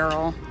Cracker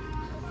Barrel,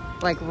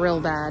 like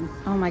real bad.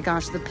 Oh my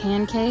gosh, the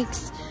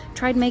pancakes.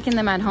 Tried making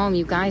them at home,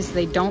 you guys.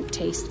 They don't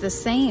taste the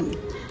same.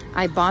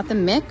 I bought the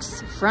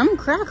mix from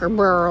Cracker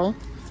Barrel.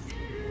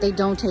 They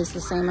don't taste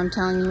the same, I'm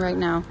telling you right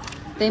now.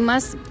 They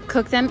must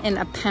cook them in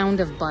a pound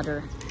of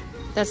butter.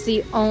 That's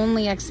the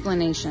only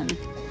explanation.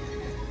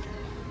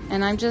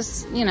 And I'm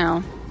just, you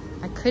know,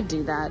 I could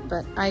do that,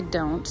 but I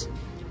don't.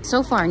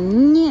 So far,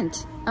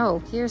 nint.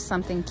 Oh, here's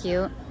something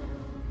cute.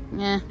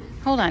 Yeah,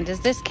 hold on.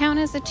 Does this count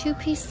as a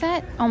 2-piece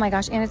set? Oh my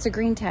gosh, and it's a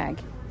green tag.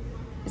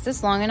 Is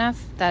this long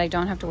enough that I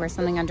don't have to wear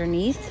something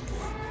underneath?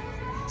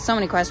 So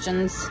many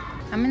questions.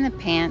 I'm in the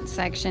pants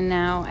section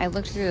now. I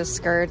looked through the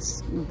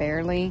skirts,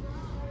 barely.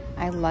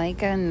 I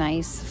like a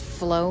nice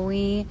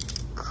flowy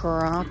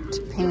cropped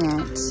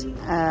pant.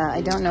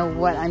 I don't know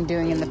what I'm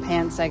doing in the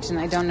pants section.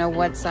 I don't know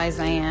what size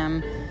I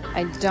am.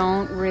 I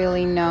don't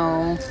really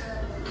know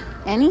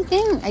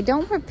anything. I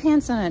don't wear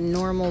pants on a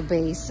normal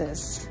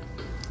basis.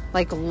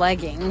 Like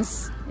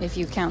leggings, if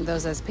you count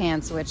those as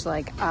pants, which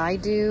like I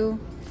do.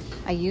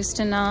 I used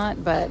to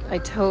not, but I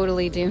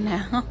totally do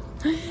now.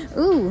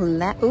 Ooh,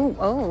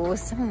 oh,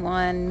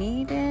 someone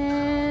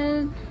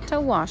needed to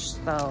wash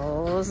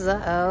those.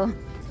 Uh-oh.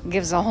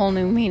 Gives a whole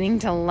new meaning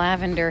to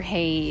lavender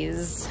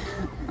haze.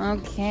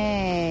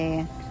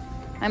 Okay.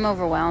 I'm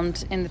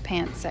overwhelmed in the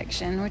pants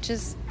section, which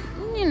is,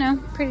 you know,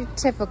 pretty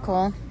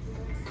typical.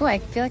 Ooh, I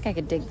feel like I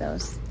could dig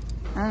those.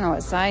 I don't know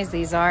what size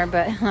these are,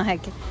 but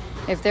like,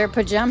 if they're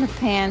pajama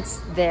pants,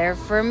 they're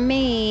for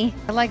me.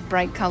 I like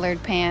bright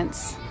colored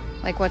pants,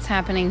 like what's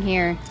happening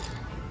here.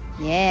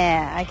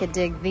 Yeah, I could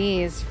dig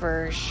these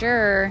for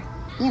sure.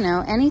 You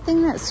know,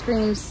 anything that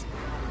screams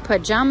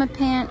pajama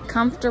pant,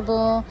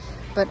 comfortable,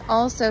 but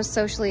also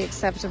socially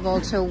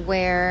acceptable to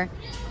wear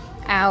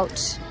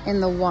out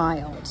in the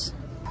wild.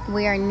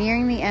 We are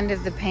nearing the end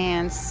of the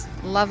pants.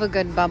 Love a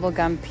good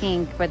bubblegum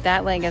pink, but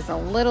that leg is a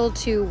little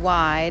too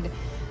wide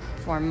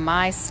for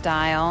my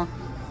style.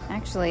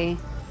 Actually,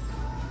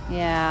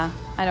 yeah,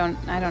 I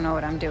don't know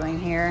what I'm doing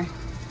here.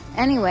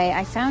 Anyway,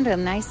 I found a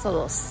nice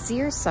little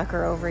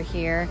seersucker over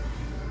here,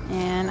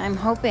 and I'm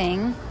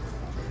hoping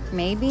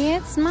maybe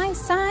it's my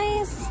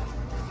size.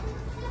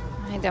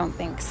 I don't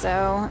think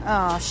so.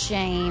 Oh,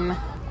 shame.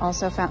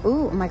 Also found,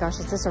 ooh, oh my gosh,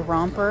 is this a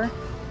romper?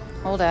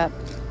 Hold up.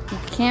 You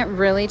can't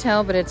really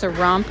tell, but it's a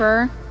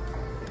romper.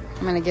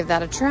 I'm gonna give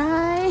that a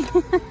try.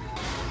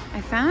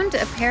 I found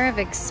a pair of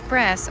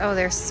Express. Oh,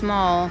 they're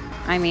small.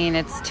 I mean,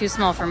 it's too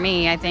small for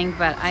me, I think,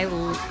 but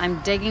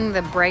I'm digging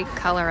the bright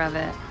color of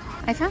it.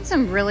 I found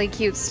some really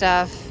cute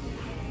stuff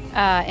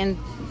in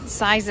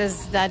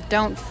sizes that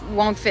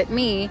won't fit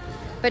me,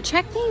 but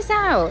check these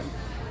out.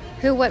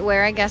 Who What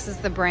Wear, I guess, is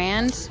the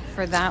brand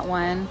for that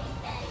one.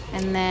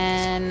 And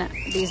then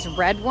these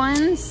red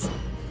ones.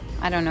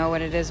 I don't know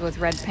what it is with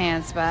red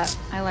pants, but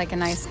I like a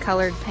nice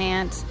colored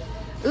pant.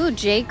 Ooh,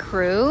 J.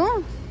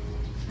 Crew.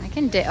 I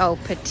can dig, oh,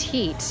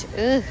 petite.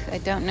 Ugh, I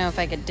don't know if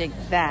I could dig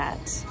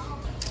that.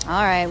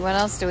 All right, what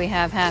else do we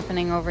have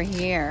happening over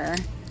here?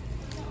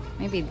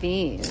 Maybe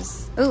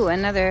these. Ooh,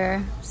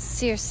 another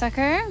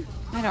seersucker.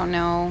 I don't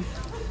know.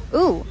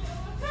 Ooh,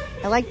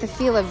 I like the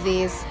feel of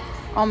these.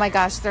 Oh my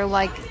gosh, they're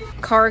like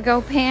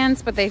cargo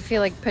pants, but they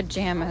feel like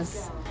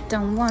pajamas.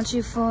 Don't want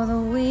you for the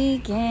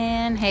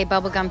weekend. Hey,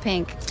 bubblegum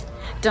pink.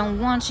 Don't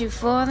want you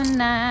for the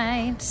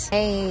night.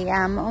 Hey,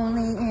 I'm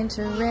only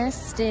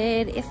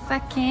interested if I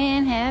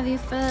can have you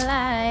for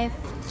life.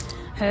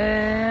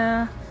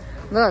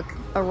 Look,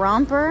 a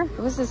romper.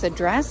 Was this a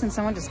dress and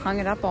someone just hung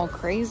it up all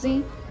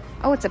crazy?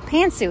 Oh, it's a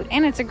pantsuit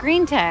and it's a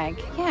green tag.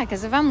 Yeah,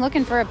 because if I'm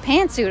looking for a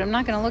pantsuit, I'm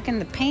not going to look in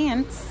the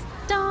pants.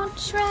 Don't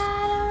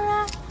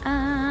try to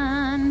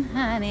run,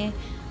 honey.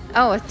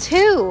 Oh, a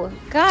 2.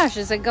 Gosh,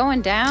 is it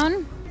going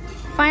down?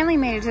 Finally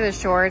made it to the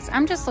shorts.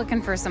 I'm just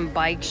looking for some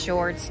bike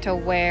shorts to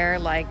wear,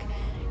 like,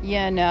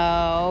 you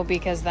know,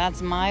 because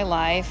that's my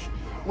life.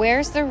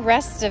 Where's the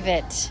rest of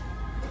it?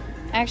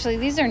 Actually,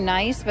 these are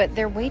nice, but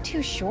they're way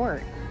too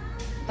short.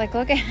 Like,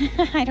 look at,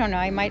 I don't know,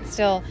 I might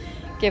still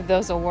give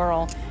those a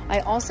whirl. I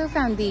also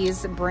found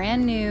these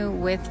brand new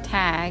with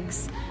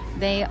tags.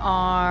 They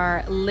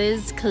are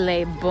Liz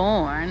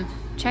Claiborne.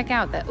 Check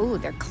out the, ooh,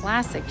 they're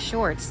classic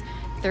shorts.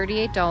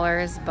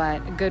 $38, but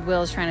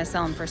Goodwill is trying to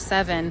sell them for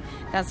 $7.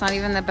 That's not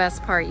even the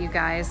best part, you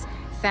guys.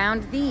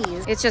 Found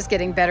these. It's just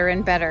getting better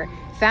and better.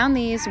 Found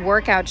these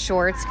workout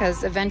shorts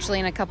because eventually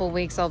in a couple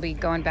weeks I'll be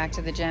going back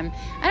to the gym.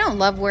 I don't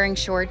love wearing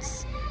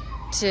shorts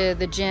to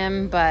the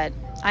gym, but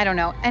I don't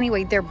know.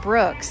 Anyway, they're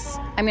Brooks.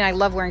 I mean, I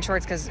love wearing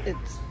shorts because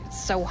it's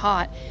so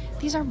hot.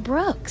 These are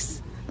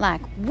Brooks.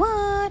 Like,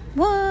 what?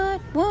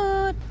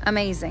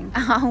 Amazing.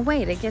 Oh,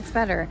 wait, it gets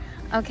better.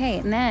 Okay,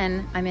 and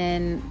then I'm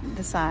in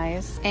the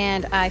size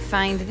and I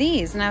find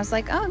these and I was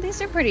like, oh,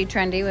 these are pretty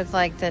trendy with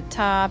like the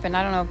top, and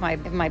I don't know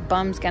if my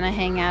bum's gonna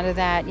hang out of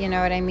that, you know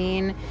what I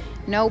mean?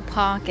 No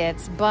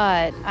pockets,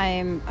 but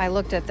I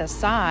looked at the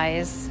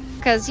size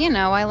because, you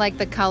know, I like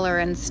the color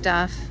and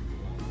stuff.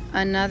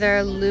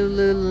 Another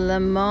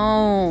Lululemon.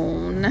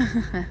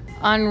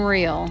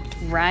 Unreal,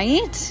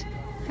 right?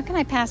 How can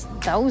I pass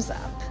those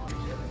up?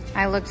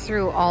 I looked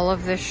through all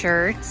of the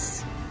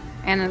shirts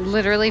and I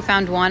literally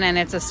found one, and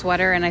it's a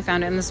sweater, and I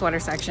found it in the sweater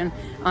section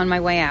on my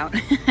way out.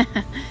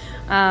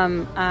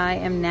 I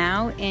am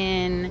now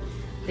in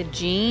the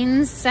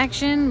jeans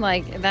section.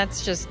 Like,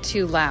 that's just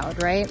too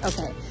loud, right?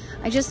 Okay,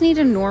 I just need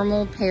a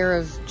normal pair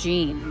of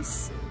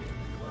jeans,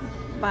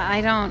 but I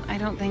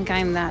don't think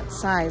I'm that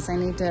size. I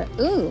need to,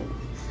 ooh.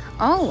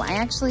 Oh, I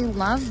actually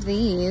love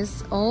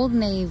these. Old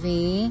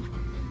Navy.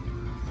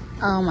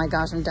 Oh my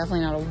gosh, I'm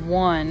definitely not a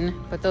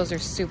 1, but those are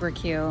super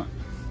cute.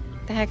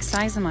 The heck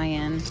size am I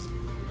in?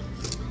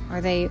 Are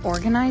they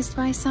organized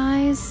by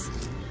size?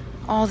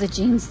 All the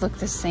jeans look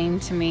the same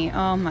to me.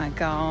 Oh my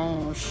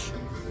gosh.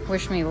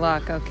 Wish me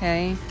luck,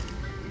 okay?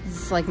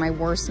 This is like my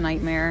worst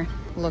nightmare,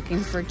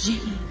 looking for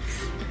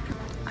jeans.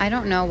 I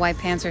don't know why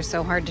pants are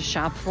so hard to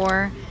shop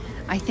for.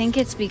 I think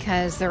it's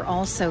because they're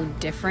all so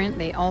different.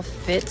 They all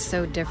fit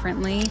so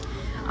differently.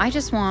 I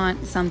just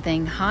want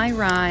something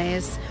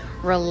high-rise,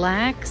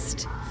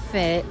 relaxed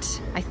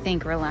fit. I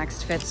think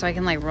relaxed fit, so I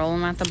can like roll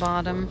them at the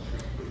bottom.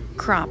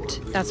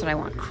 Cropped, that's what I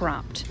want,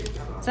 cropped.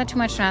 Is that too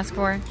much to ask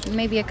for?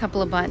 Maybe a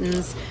couple of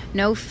buttons.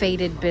 No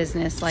faded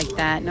business like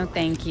that. No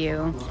thank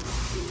you.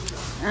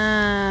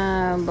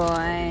 Oh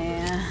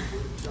boy.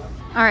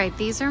 All right,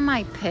 these are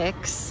my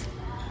picks.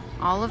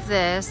 All of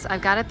this,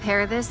 I've got to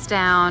pare this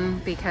down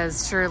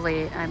because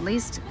surely at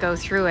least go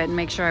through it and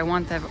make sure I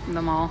want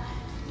them all.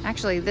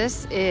 Actually,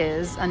 this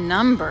is a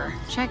number.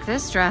 Check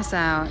this dress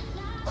out.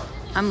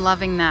 I'm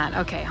loving that.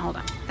 Okay, hold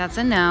on. That's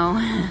a no.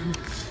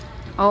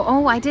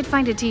 Oh, I did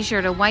find a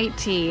t-shirt, a white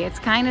tee. It's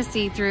kind of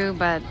see-through,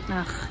 but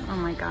oh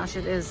my gosh,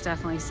 it is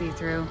definitely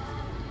see-through.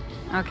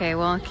 Okay,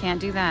 well, can't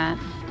do that.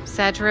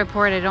 Sad to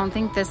report, I don't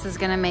think this is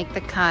gonna make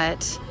the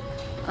cut.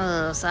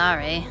 Oh,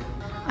 sorry.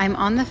 I'm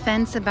on the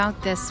fence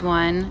about this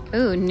one.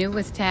 Ooh, new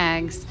with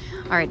tags.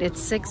 All right,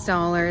 it's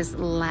 $6.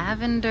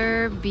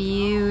 Lavender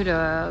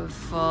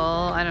beautiful.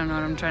 I don't know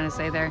what I'm trying to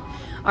say there.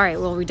 All right,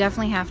 well, we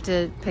definitely have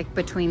to pick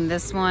between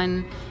this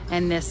one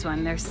and this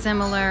one. They're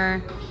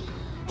similar.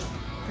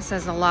 This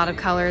has a lot of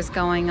colors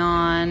going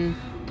on.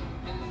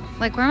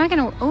 Like, where am I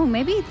gonna, oh,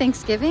 maybe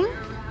Thanksgiving?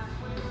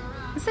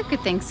 It's a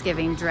good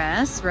Thanksgiving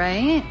dress,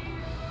 right?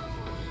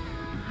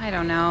 I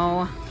don't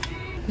know.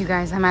 You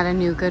guys, I'm at a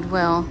new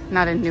Goodwill.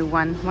 Not a new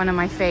one of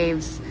my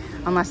faves.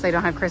 Unless they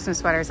don't have Christmas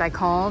sweaters. I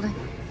called,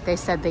 they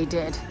said they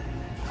did.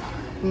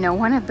 No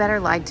one had better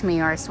lied to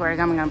me, or I swear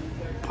I'm gonna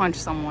punch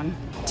someone.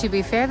 To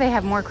be fair, they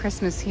have more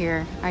Christmas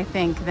here, I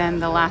think, than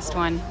the last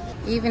one.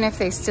 Even if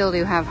they still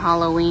do have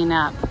Halloween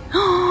up.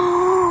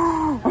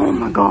 Oh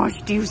my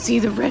gosh, do you see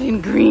the red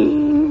and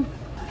green?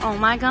 Oh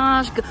my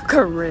gosh,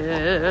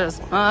 Christmas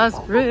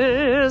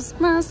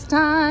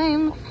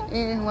time.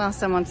 Well,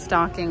 someone's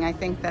stalking. I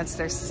think that's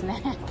their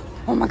snack.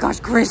 Oh my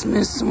gosh,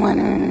 Christmas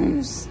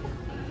sweaters.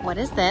 What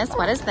is this?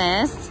 What is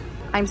this?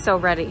 I'm so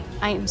ready.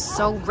 I am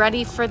so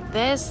ready for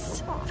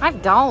this.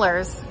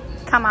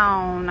 $5. Come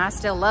on, I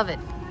still love it.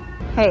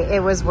 Hey, it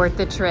was worth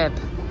the trip.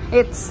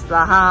 It's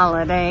the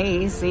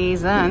holiday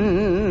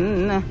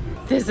season.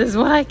 This is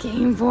what I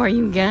came for,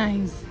 you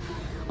guys.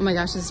 Oh my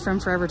gosh, this is from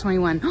Forever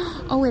 21.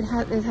 Oh, it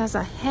has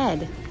a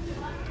head.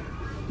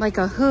 Like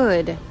a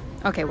hood.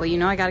 Okay, well, you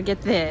know I gotta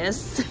get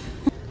this.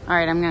 All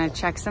right, I'm gonna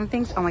check some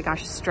things. Oh my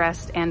gosh,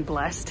 stressed and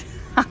blessed.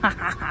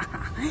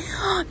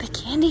 The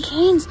candy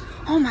canes.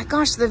 Oh my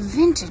gosh, the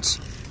vintage.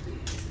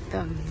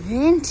 The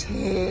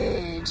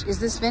vintage. Is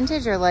this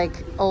vintage or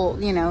like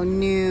old, you know,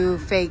 new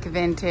fake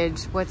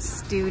vintage? What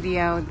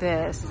studio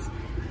this?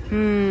 I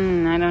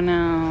don't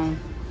know.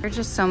 There are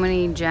just so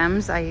many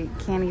gems. I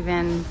can't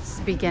even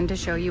begin to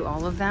show you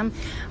all of them.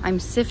 I'm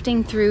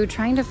sifting through,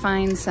 trying to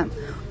find some.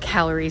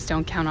 Calories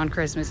don't count on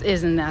Christmas.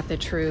 Isn't that the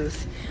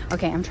truth?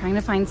 Okay, I'm trying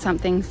to find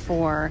something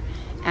for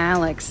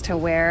Alex to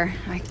wear.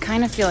 I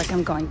kind of feel like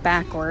I'm going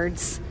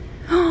backwards.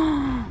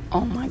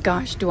 Oh my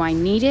gosh, do I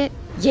need it?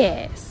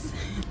 Yes.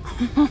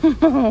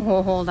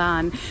 Hold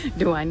on.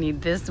 Do I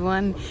need this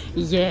one?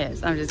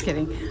 Yes. I'm just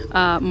kidding.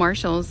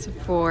 Marshall's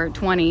for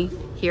 20,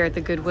 here at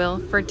the Goodwill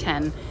for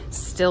 10.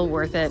 Still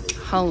worth it.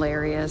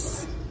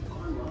 Hilarious.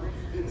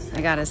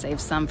 I gotta save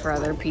some for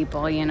other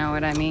people, you know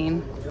what I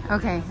mean?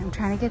 Okay, I'm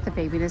trying to get the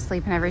baby to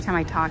sleep, and every time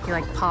I talk, he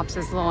like pops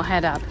his little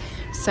head up.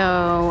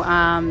 So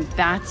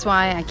that's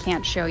why I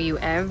can't show you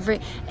every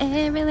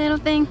little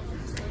thing,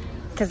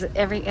 because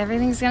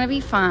everything's gonna be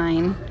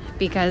fine.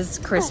 Because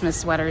Christmas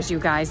sweaters, you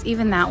guys,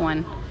 even that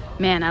one,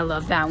 man, I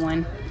love that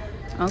one.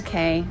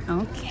 Okay,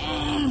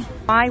 okay.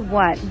 Why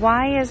what?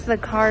 Why is the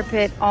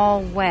carpet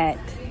all wet?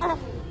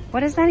 What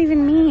does that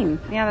even mean?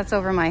 Yeah, that's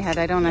over my head.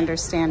 I don't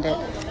understand it.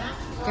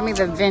 Give me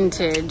the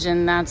vintage,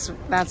 and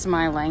that's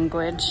my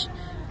language.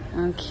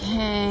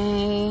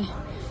 Okay.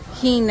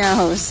 He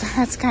knows.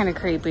 That's kind of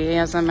creepy,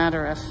 as a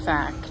matter of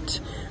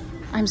fact.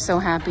 I'm so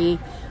happy.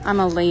 I'm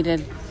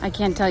elated. I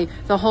can't tell you.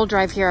 The whole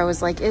drive here, I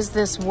was like, is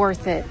this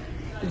worth it?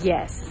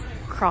 Yes.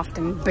 Croft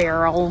and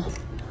Barrel.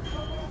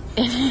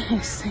 It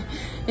is.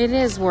 It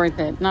is worth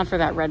it. Not for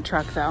that red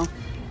truck, though.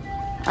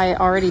 I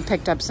already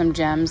picked up some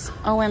gems.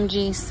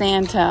 OMG,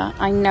 Santa.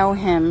 I know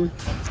him.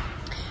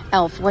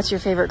 Elf, what's your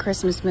favorite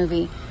Christmas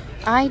movie?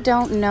 I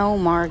don't know,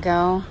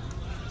 Margot.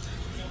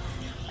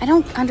 I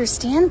don't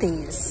understand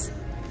these.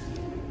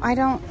 I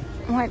don't...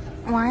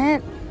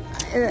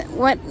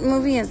 What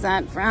movie is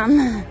that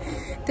from?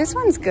 This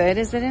one's good.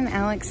 Is it in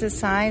Alex's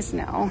size?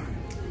 No.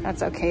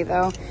 That's okay,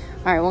 though.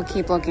 All right, we'll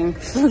keep looking.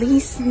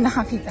 Feliz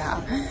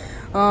Navidad.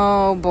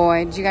 Oh,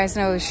 boy. Did you guys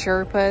know the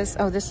Sherpas?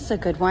 Oh, this is a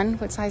good one.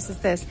 What size is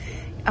this?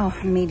 Oh,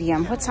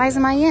 medium. What size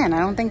am I in? I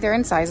don't think they're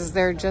in sizes.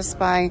 They're just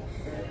by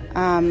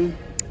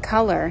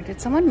color.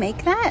 Did someone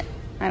make that?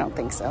 I don't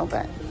think so,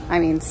 but... I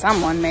mean,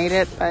 someone made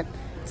it, but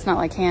it's not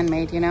like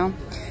handmade, you know?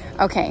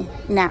 Okay,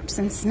 naps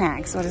and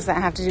snacks. What does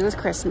that have to do with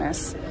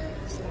Christmas?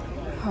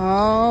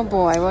 Oh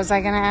boy, what was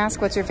I gonna ask?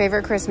 What's your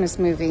favorite Christmas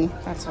movie?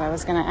 That's what I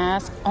was gonna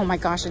ask. Oh my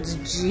gosh, it's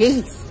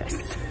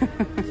Jesus.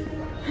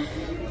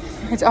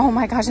 Oh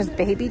my gosh, it's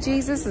baby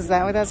Jesus? Is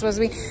that what that's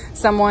supposed to be?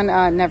 Someone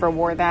never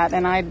wore that,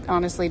 and I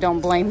honestly don't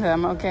blame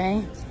them,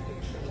 okay?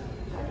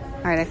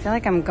 All right, I feel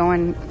like I'm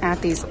going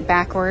at these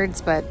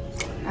backwards, but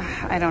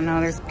I don't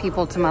know. There's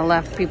people to my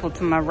left, people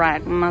to my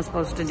right. What am I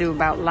supposed to do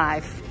about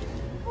life?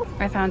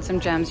 I found some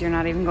gems you're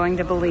not even going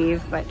to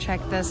believe, but check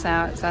this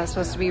out. Is that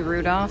supposed to be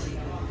Rudolph?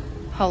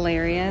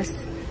 Hilarious.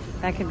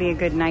 That could be a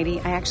good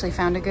nightie. I actually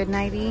found a good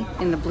nightie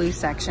in the blue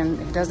section.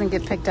 If it doesn't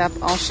get picked up,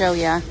 I'll show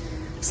ya.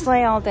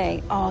 Slay all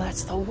day. Oh,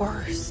 that's the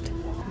worst.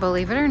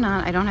 Believe it or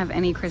not, I don't have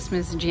any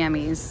Christmas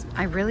jammies.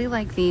 I really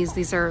like these.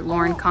 These are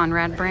Lauren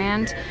Conrad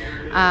brand.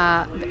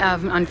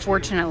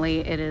 Unfortunately,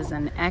 it is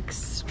an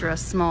extra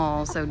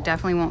small, so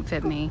definitely won't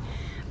fit me.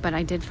 But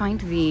I did find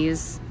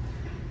these.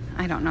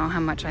 I don't know how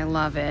much I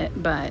love it,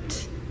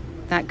 but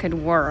that could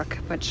work.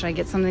 But should I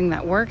get something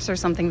that works or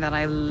something that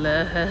I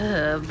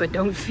love but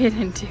don't fit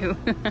into?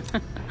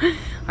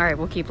 All right,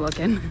 we'll keep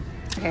looking.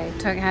 Okay,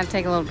 I had to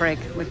take a little break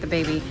with the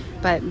baby,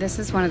 but this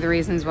is one of the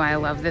reasons why I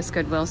love this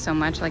Goodwill so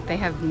much. Like, they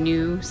have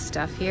new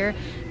stuff here,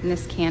 and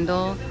this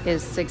candle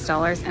is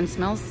 $6 and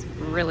smells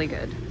really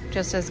good.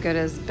 Just as good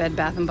as Bed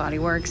Bath & Body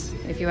Works,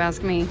 if you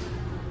ask me.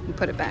 And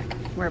put it back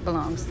where it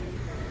belongs.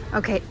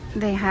 Okay,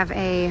 they have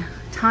a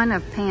ton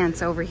of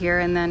pants over here,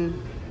 and then,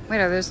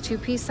 wait, are those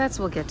two-piece sets?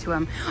 We'll get to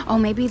them. Oh,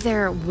 maybe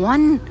they're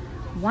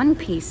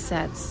one-piece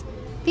sets.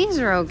 These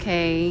are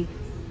okay.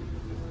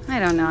 I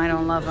don't know, I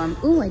don't love them.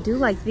 Ooh, I do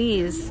like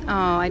these. Oh,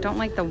 I don't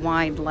like the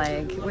wide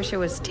leg. Wish it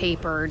was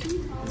tapered.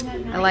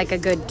 I like a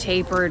good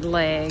tapered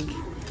leg.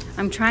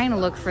 I'm trying to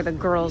look for the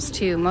girls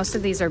too. Most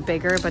of these are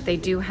bigger, but they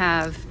do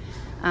have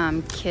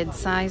kid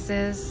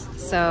sizes.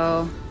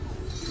 So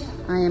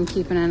I am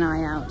keeping an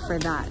eye out for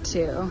that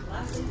too.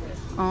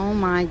 Oh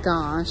my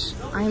gosh.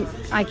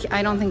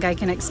 I don't think I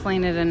can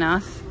explain it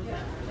enough.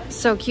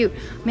 So cute.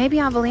 Maybe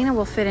Avelina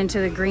will fit into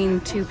the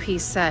green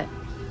two-piece set.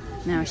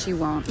 No, she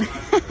won't.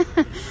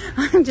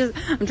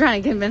 I'm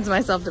trying to convince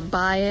myself to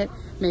buy it.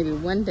 Maybe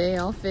one day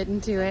I'll fit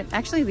into it.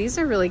 Actually, these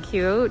are really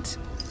cute.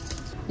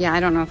 Yeah, I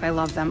don't know if I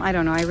love them. I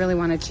don't know. I really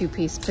want a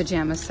two-piece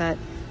pajama set.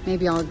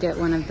 Maybe I'll get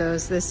one of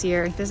those this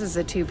year. This is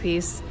a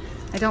two-piece.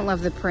 I don't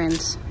love the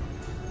print.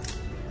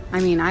 I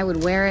mean, I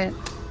would wear it,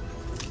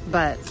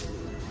 but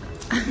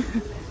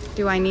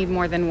do I need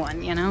more than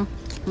one, you know?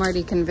 I'm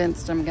already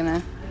convinced I'm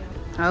gonna...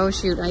 Oh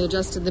shoot, I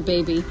adjusted the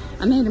baby.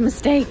 I made a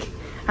mistake.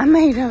 I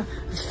made a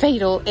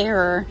fatal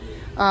error.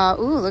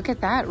 Ooh, look at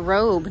that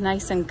robe.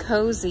 Nice and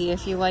cozy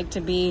if you like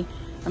to be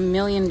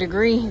 1,000,000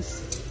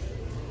 degrees.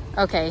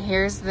 Okay,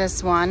 here's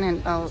this one,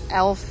 an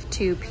elf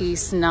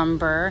two-piece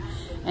number.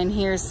 And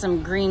here's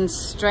some green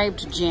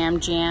striped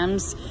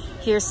jams.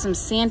 Here's some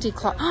Santa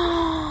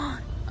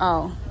Claus.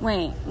 Oh,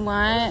 wait,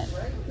 what?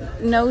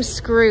 No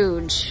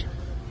Scrooge.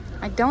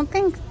 I don't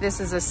think this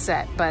is a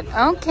set, but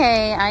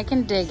okay, I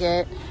can dig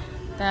it.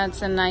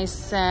 That's a nice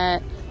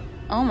set.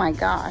 Oh my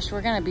gosh,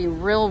 we're gonna be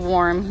real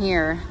warm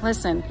here.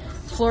 Listen,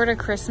 Florida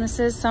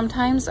Christmases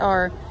sometimes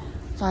are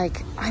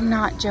like, I'm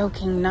not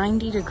joking,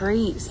 90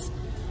 degrees.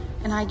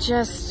 And I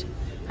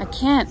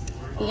can't,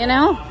 you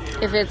know?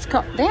 If it's,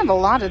 they have a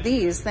lot of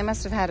these. They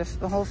must have had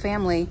a whole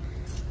family,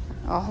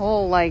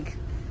 like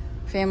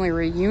family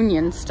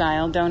reunion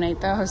style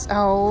donate those.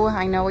 Oh,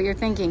 I know what you're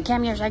thinking.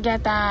 Kim, you should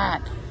get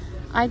that.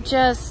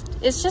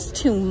 It's just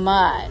too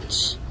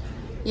much.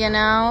 You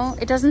know,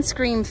 it doesn't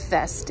scream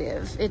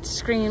festive. It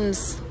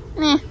screams,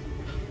 meh.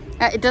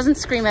 It doesn't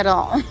scream at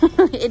all.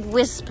 It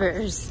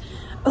whispers.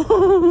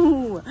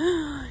 Ooh,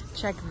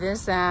 check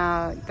this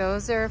out.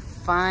 Those are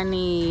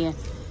funny.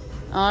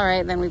 All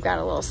right, then we've got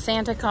a little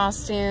Santa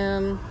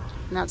costume.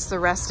 And that's the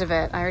rest of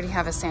it. I already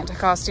have a Santa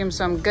costume,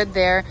 so I'm good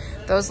there.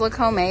 Those look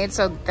homemade,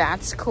 so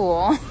that's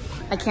cool.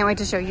 I can't wait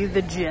to show you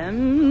the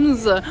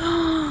gems.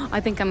 I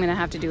think I'm gonna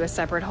have to do a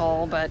separate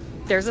haul, but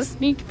there's a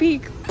sneak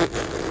peek.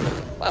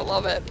 I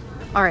love it.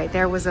 All right,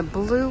 there was a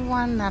blue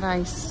one that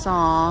I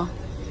saw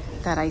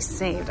that I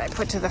saved. I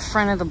put to the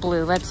front of the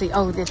blue. Let's see.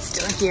 Oh, it's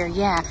still here.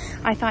 Yeah.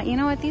 I thought, you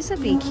know what? These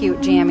would be cute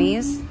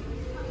jammies.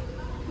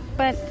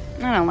 But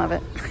I don't love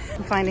it.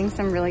 I'm finding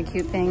some really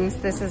cute things.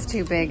 This is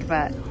too big,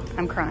 but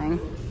I'm crying.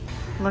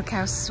 Look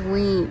how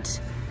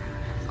sweet.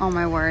 Oh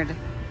my word.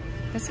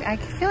 I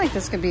feel like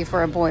this could be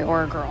for a boy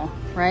or a girl,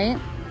 right?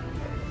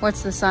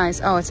 What's the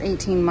size? Oh, it's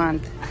 18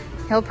 month.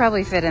 He'll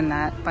probably fit in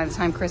that by the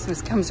time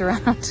Christmas comes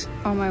around.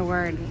 Oh my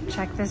word,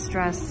 check this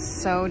dress,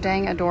 so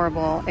dang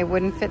adorable. It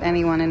wouldn't fit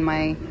anyone in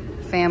my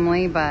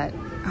family, but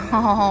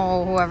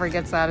oh, whoever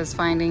gets that is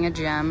finding a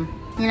gem.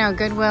 You know,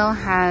 Goodwill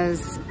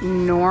has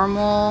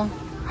normal,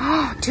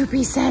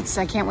 two-piece sets,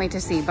 I can't wait to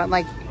see, but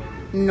like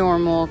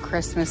normal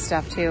Christmas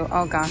stuff too.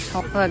 Oh gosh,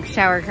 look,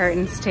 shower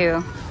curtains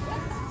too.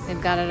 They've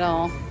got it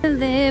all. To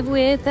live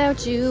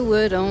without you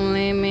would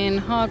only mean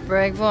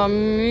heartbreak for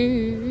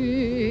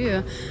me.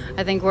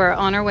 I think we're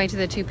on our way to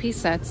the two-piece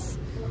sets.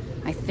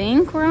 I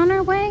think we're on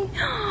our way.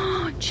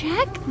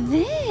 Check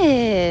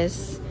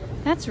this.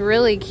 That's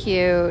really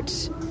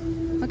cute.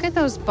 Look at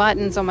those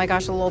buttons. Oh my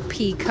gosh, a little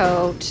pea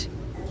coat.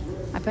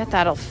 I bet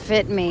that'll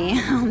fit me.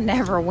 I'll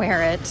never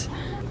wear it.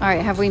 All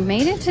right, have we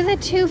made it to the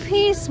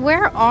two-piece?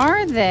 Where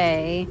are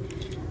they?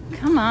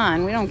 Come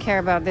on, we don't care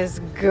about this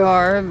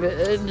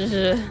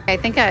garbage. I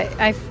think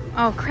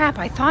oh crap,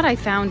 I thought I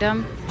found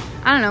them.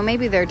 I don't know,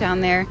 maybe they're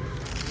down there.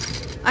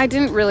 I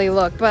didn't really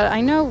look, but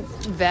I know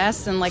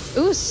vests and like,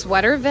 ooh,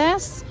 sweater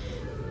vests.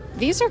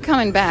 These are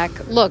coming back.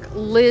 Look,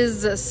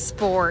 Liz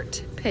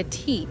Sport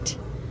Petite.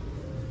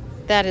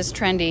 That is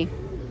trendy.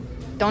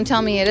 Don't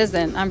tell me it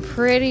isn't. I'm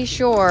pretty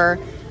sure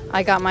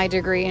I got my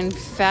degree in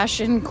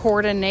fashion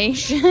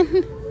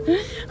coordination.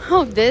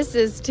 Oh, this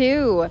is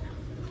too.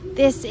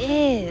 This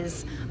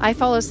is. I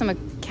follow some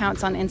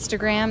accounts on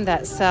Instagram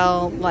that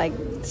sell like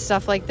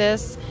stuff like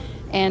this,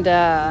 and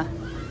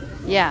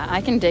yeah, I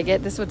can dig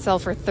it. This would sell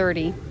for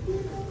 $30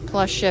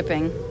 plus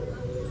shipping.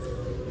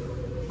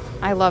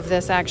 I love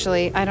this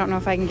actually. I don't know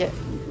if I can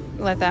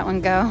let that one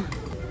go.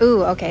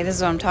 Ooh, okay, this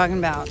is what I'm talking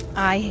about.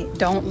 I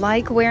don't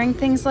like wearing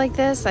things like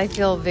this. I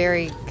feel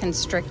very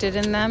constricted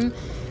in them,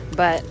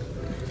 but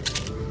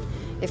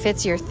if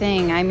it's your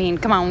thing, I mean,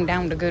 come on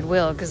down to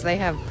Goodwill because they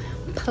have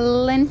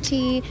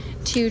plenty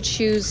to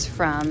choose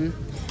from.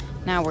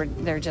 Now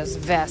they're just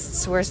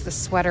vests. Where's the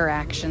sweater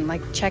action?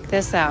 Like, check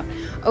this out.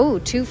 Oh,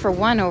 2 for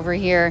 1 over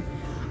here.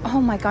 Oh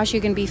my gosh,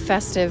 you can be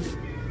festive.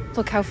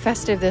 Look how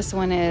festive this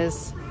one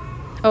is.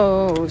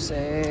 Oh,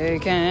 say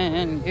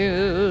can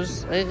you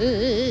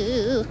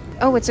say.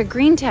 Oh, it's a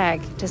green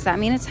tag. Does that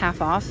mean it's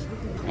half off?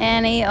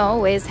 And he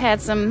always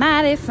had some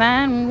mighty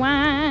fine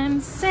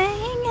wine. Sing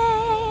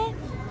it.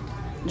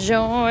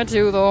 Joy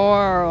to the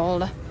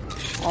world.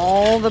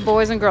 All the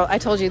boys and girls. I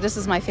told you this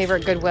is my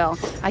favorite Goodwill.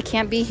 I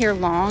can't be here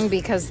long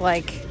because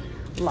like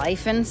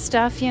life and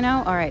stuff, you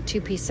know. All right,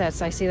 2-piece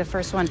sets. I see the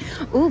first one.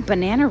 Ooh,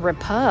 Banana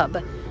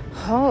Repub.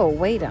 Oh,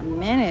 wait a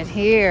minute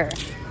here.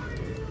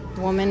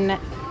 The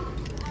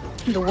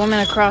woman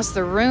across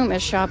the room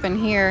is shopping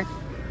here.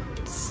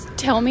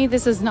 Tell me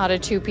this is not a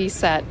 2-piece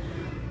set.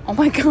 Oh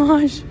my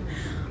gosh.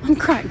 I'm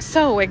crying.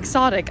 So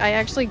exotic. I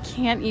actually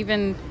can't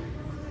even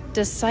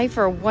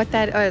decipher what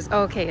that is.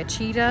 Okay, a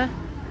cheetah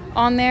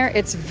on there.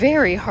 It's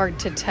very hard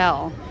to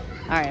tell.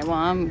 All right,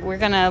 well, we're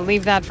gonna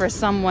leave that for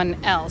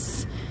someone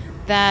else.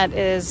 That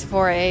is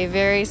for a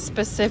very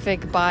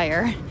specific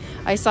buyer.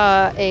 I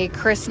saw a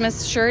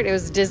Christmas shirt. It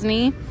was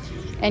Disney,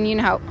 and you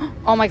know how,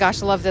 oh my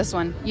gosh, I love this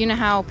one. You know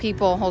how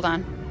people, hold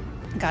on,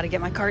 gotta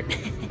get my cart.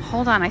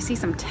 Hold on, I see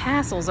some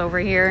tassels over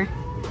here.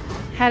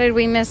 How did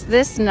we miss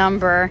this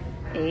number?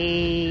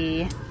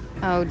 Hey.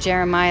 Oh,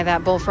 Jeremiah,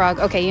 that bullfrog.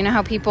 Okay, you know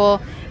how people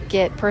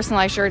get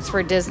personalized shirts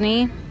for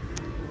Disney?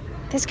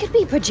 This could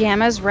be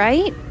pajamas,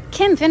 right?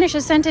 Kim, finish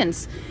a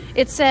sentence.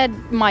 It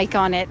said Mike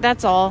on it,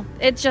 that's all.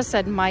 It just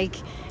said Mike.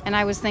 And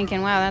I was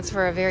thinking, wow, that's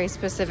for a very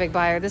specific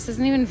buyer. This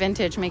isn't even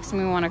vintage, makes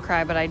me want to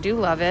cry, but I do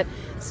love it.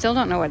 Still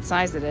don't know what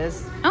size it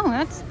is.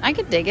 Oh, I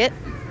could dig it.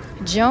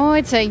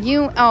 Joy to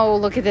you. Oh,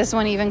 look at this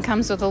one, even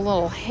comes with a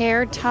little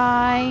hair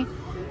tie.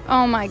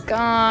 Oh my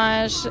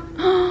gosh.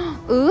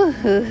 Ooh,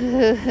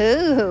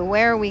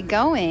 where are we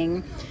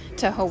going?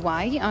 To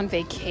Hawaii on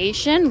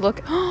vacation?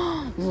 Look,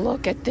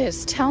 look at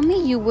this. Tell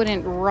me you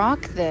wouldn't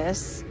rock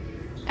this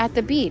at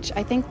the beach.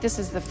 I think this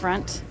is the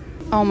front.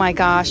 Oh my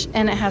gosh,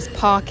 and it has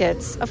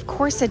pockets. Of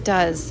course it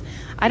does.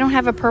 I don't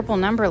have a purple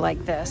number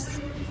like this.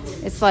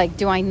 It's like,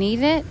 do I need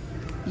it?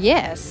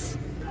 Yes.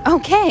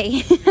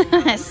 Okay.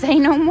 Say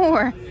no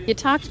more. You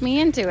talked me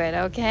into it,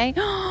 okay?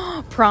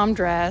 Prom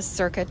dress,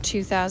 circa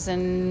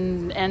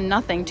 2000 and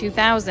nothing,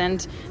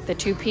 2000. The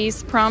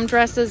 2-piece prom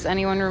dresses,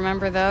 anyone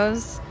remember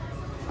those?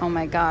 Oh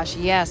my gosh,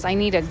 yes, I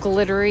need a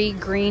glittery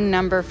green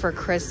number for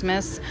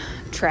Christmas.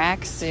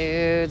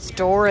 Tracksuits,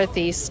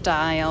 Dorothy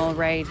style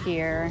right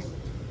here.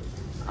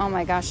 Oh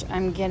my gosh,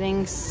 I'm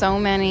getting so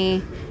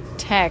many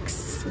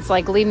texts. It's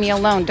like, leave me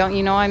alone. Don't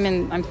you know I'm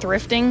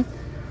thrifting?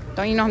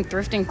 Don't you know I'm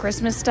thrifting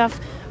Christmas stuff?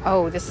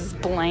 Oh, this is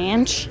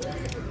Blanche.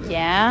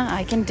 Yeah,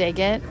 I can dig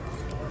it.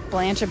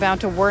 Blanche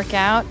about to work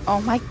out.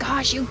 Oh my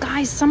gosh, you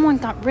guys, someone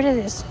got rid of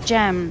this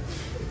gem.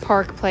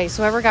 Park Place.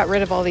 Whoever got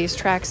rid of all these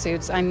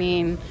tracksuits, I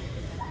mean,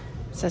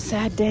 it's a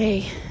sad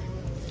day.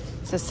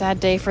 It's a sad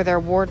day for their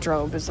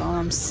wardrobe is all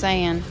I'm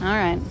saying. All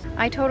right.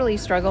 I totally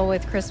struggle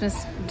with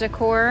Christmas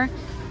decor.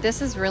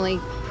 This is really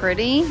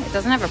pretty. It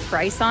doesn't have a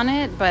price on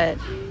it, but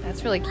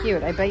that's really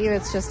cute. I bet you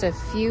it's just a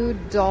few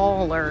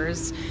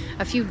dollars,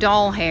 a few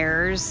doll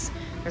hairs.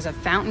 There's a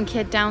fountain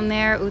kit down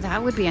there. Ooh,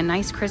 that would be a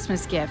nice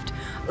Christmas gift.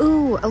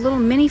 Ooh, a little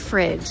mini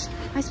fridge.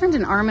 I spent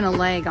an arm and a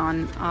leg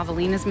on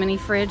Avelina's mini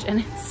fridge,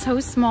 and it's so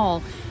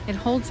small. It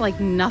holds like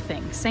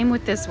nothing. Same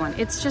with this one.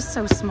 It's just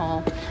so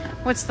small.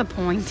 What's the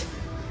point?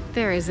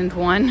 There isn't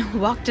one.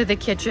 Walk to the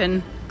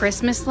kitchen.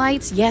 Christmas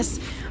lights? Yes,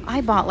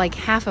 I bought like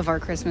half of our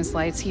Christmas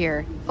lights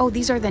here. Oh,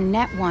 these are the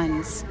net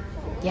ones.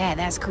 Yeah,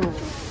 that's cool.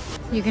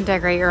 You can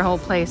decorate your whole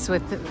place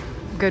with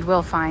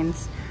Goodwill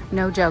finds.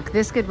 No joke.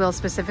 This Goodwill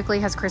specifically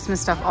has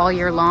Christmas stuff all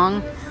year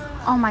long.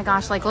 Oh my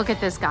gosh, like look at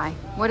this guy.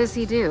 What does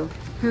he do?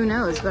 Who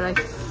knows, but I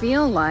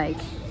feel like,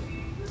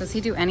 does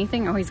he do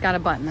anything? Oh, he's got a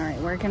button. All right,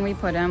 where can we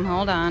put him?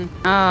 Hold on.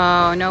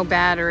 Oh, no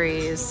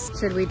batteries.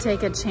 Should we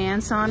take a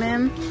chance on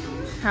him?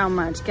 How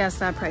much? Guess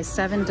that price,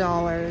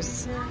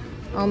 $7.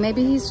 Oh,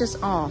 maybe he's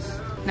just off.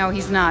 No,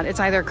 he's not. It's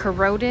either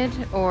corroded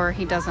or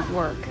he doesn't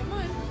work.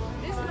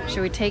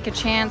 Should we take a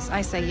chance?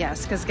 I say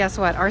yes, because guess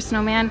what? Our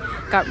snowman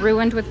got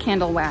ruined with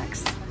candle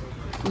wax.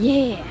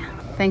 Yeah.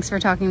 Thanks for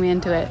talking me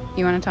into it.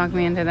 You want to talk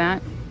me into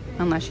that?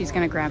 Unless she's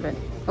gonna grab it.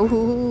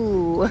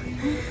 Ooh,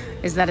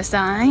 is that a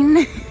sign?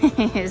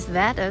 Is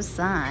that a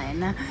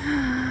sign?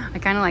 I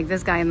kind of like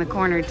this guy in the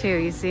corner too.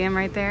 You see him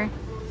right there?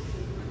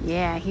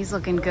 Yeah, he's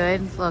looking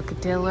good. Look,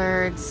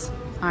 Dillard's.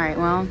 All right,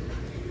 well,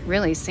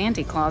 really,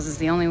 Santa Claus is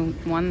the only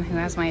one who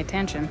has my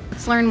attention.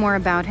 Let's learn more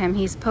about him.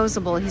 He's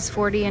posable. He's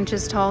 40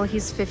 inches tall.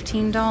 He's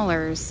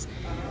 $15.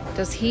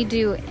 Does he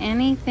do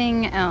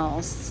anything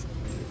else?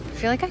 I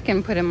feel like I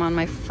can put him on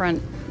my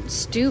front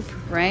stoop,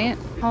 right?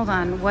 Hold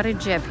on, what a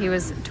jip. He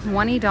was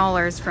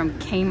 $20 from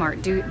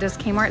Kmart. Does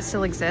Kmart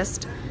still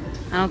exist?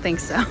 I don't think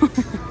so.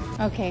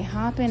 Okay,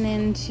 hopping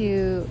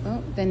into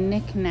the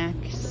knick-knack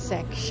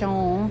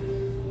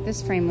section.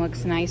 This frame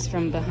looks nice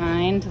from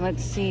behind.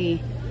 Let's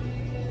see.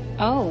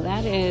 Oh,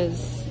 that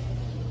is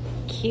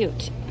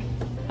cute.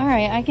 All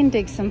right, I can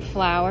dig some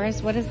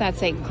flowers. What does that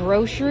say?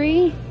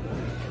 Grocery?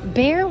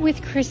 Bear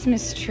with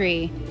Christmas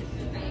tree.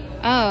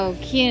 Oh,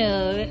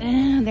 cute.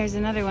 There's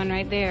another one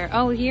right there.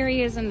 Oh, here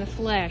he is in the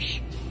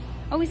flesh.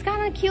 Oh, he's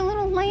got a cute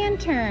little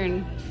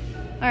lantern.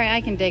 All right,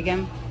 I can dig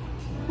him.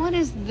 What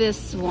is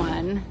this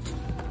one?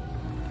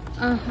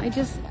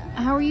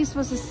 How are you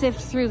supposed to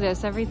sift through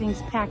this?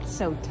 Everything's packed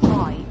so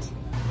tight.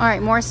 All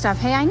right, more stuff.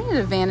 Hey, I need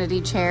a vanity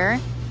chair.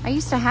 I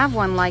used to have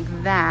one like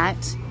that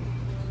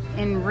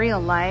in real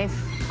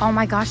life. Oh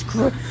my gosh,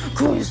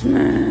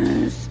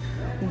 Christmas.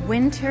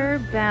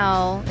 Winter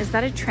Bell. Is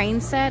that a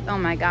train set? Oh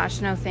my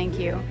gosh, no thank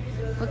you.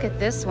 Look at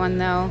this one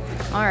though.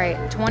 All right,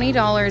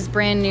 $20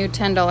 brand new,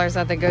 $10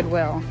 at the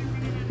Goodwill.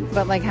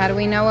 But like, how do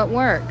we know it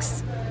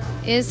works?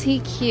 Is he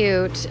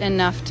cute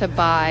enough to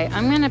buy?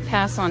 I'm gonna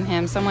pass on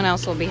him. Someone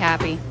else will be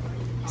happy.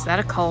 Is that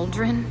a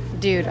cauldron?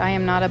 Dude, I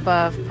am not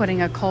above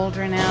putting a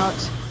cauldron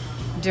out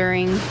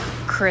during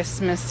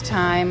Christmas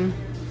time.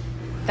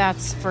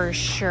 That's for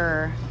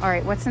sure. All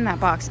right, what's in that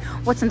box?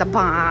 What's in the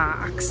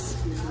box?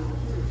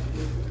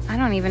 I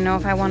don't even know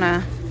if I want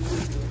to...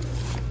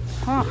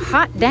 Oh,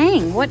 hot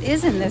dang, what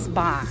is in this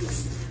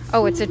box?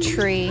 Oh, it's a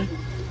tree.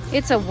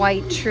 It's a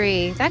white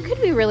tree. That could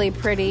be really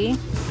pretty.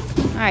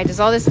 All right, does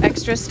all this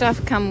extra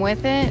stuff come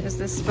with it? Is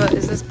this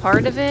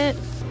part of it?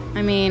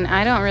 I mean,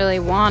 I don't really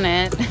want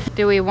it.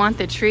 Do we want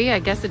the tree? I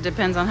guess it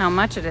depends on how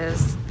much it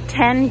is.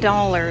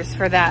 $10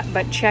 for that,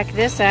 but check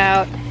this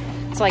out.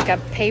 It's like a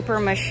paper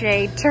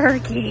mache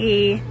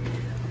turkey.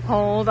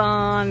 Hold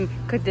on,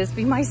 could this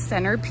be my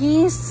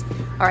centerpiece?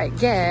 All right,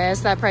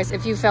 guess that price.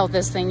 If you felt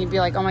this thing, you'd be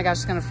like, oh my gosh,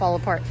 it's gonna fall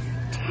apart.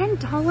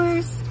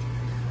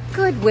 $10?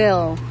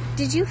 Goodwill.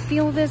 Did you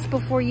feel this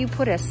before you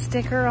put a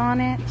sticker on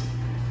it?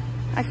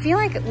 I feel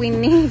like we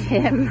need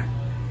him.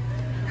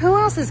 Who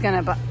else is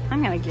gonna buy?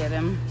 I'm gonna get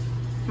him.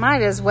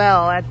 Might as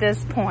well at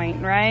this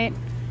point, right?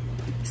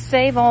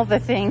 Save all the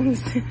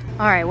things.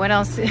 All right, what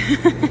else?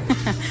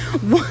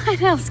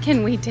 What else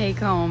can we take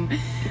home?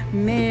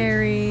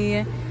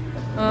 Mary.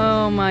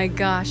 Oh my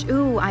gosh.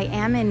 Ooh, I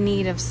am in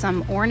need of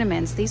some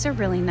ornaments. These are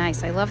really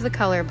nice. I love the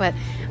color, but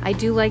I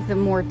do like the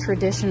more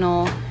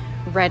traditional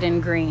red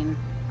and green.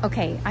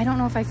 Okay, I don't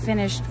know if I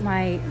finished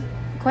my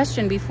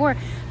question before.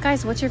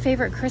 Guys, what's your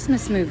favorite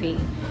Christmas movie?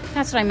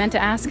 That's what I meant to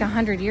ask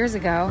 100 years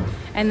ago.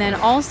 And then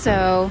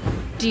also,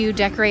 do you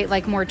decorate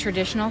like more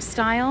traditional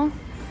style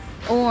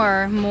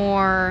or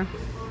more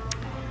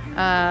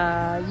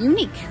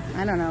unique?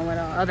 I don't know what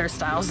other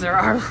styles there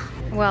are.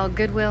 Well,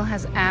 Goodwill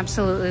has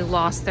absolutely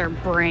lost their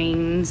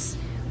brains.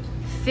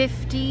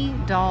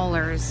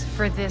 $50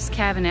 for this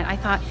cabinet. I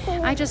thought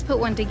I just put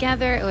one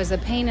together. It was a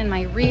pain in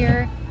my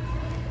rear.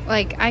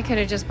 Like, I could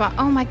have just bought,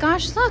 oh my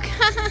gosh, look,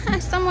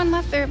 someone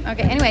left their,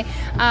 okay, anyway,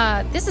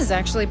 this is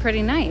actually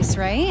pretty nice,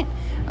 right?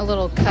 A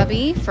little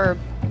cubby for,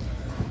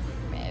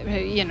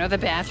 you know, the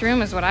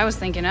bathroom is what I was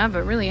thinking of,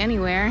 but really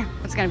anywhere.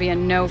 It's gonna be a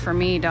no for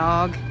me,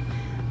 dog.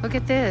 Look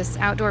at this,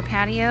 outdoor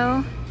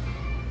patio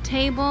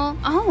table.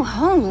 Oh,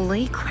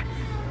 holy crap.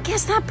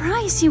 Guess that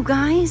price, you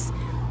guys.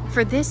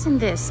 For this and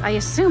this, I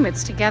assume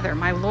it's together.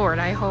 My Lord,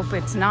 I hope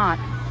it's not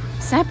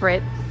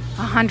separate.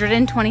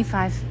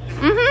 125.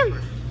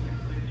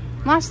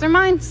 Lost their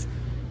minds.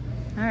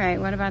 All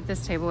right, what about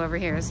this table over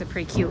here? It's a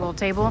pretty cute little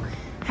table.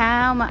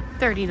 How much?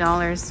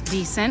 $30.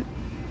 Decent.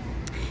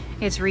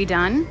 It's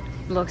redone.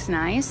 Looks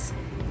nice.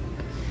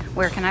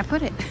 Where can I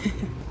put it?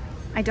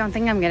 I don't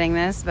think I'm getting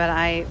this, but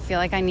I feel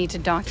like I need to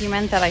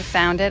document that I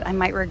found it. I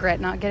might regret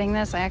not getting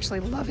this. I actually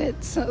love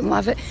it. So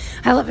love it.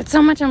 I love it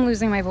so much I'm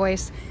losing my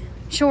voice.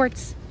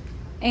 Shorts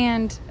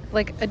and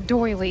like a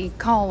doily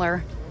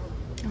collar.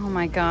 Oh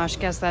my gosh,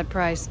 guess that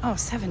price. Oh,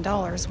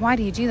 $7. Why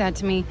do you do that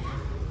to me?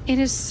 It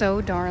is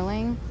so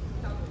darling.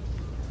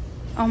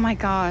 Oh my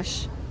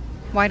gosh.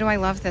 Why do I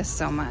love this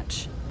so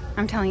much?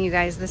 I'm telling you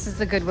guys, this is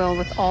the Goodwill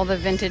with all the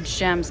vintage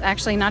gems.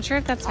 Actually, not sure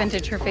if that's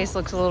vintage. Her face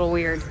looks a little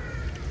weird.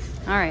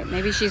 All right,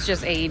 maybe she's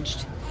just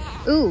aged.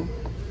 Ooh,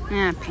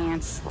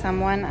 pants.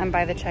 Someone, I'm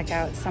by the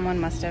checkout. Someone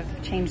must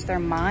have changed their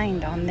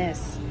mind on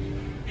this.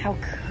 How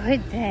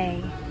could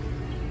they?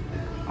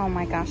 Oh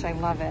my gosh, I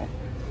love it.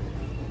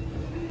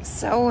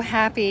 So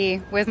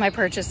happy with my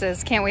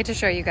purchases. Can't wait to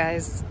show you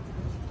guys.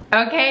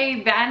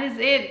 Okay, that is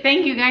it.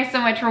 Thank you guys so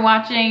much for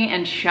watching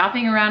and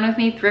shopping around with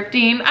me,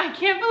 thrifting. I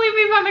can't believe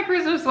we found the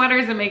Christmas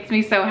sweaters. It makes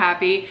me so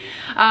happy.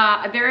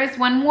 There is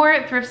one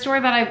more thrift store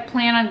that I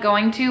plan on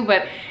going to,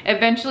 but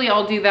eventually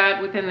I'll do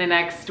that within the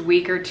next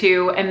week or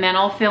two, and then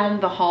I'll film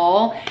the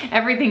haul.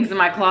 Everything's in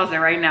my closet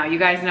right now. You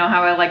guys know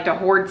how I like to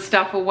hoard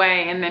stuff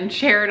away and then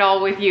share it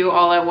all with you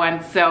all at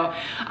once. So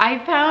I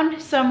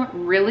found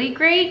some really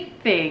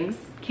great things.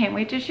 Can't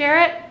wait to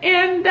share it.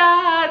 And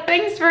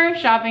thanks for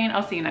shopping.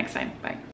 I'll see you next time. Bye.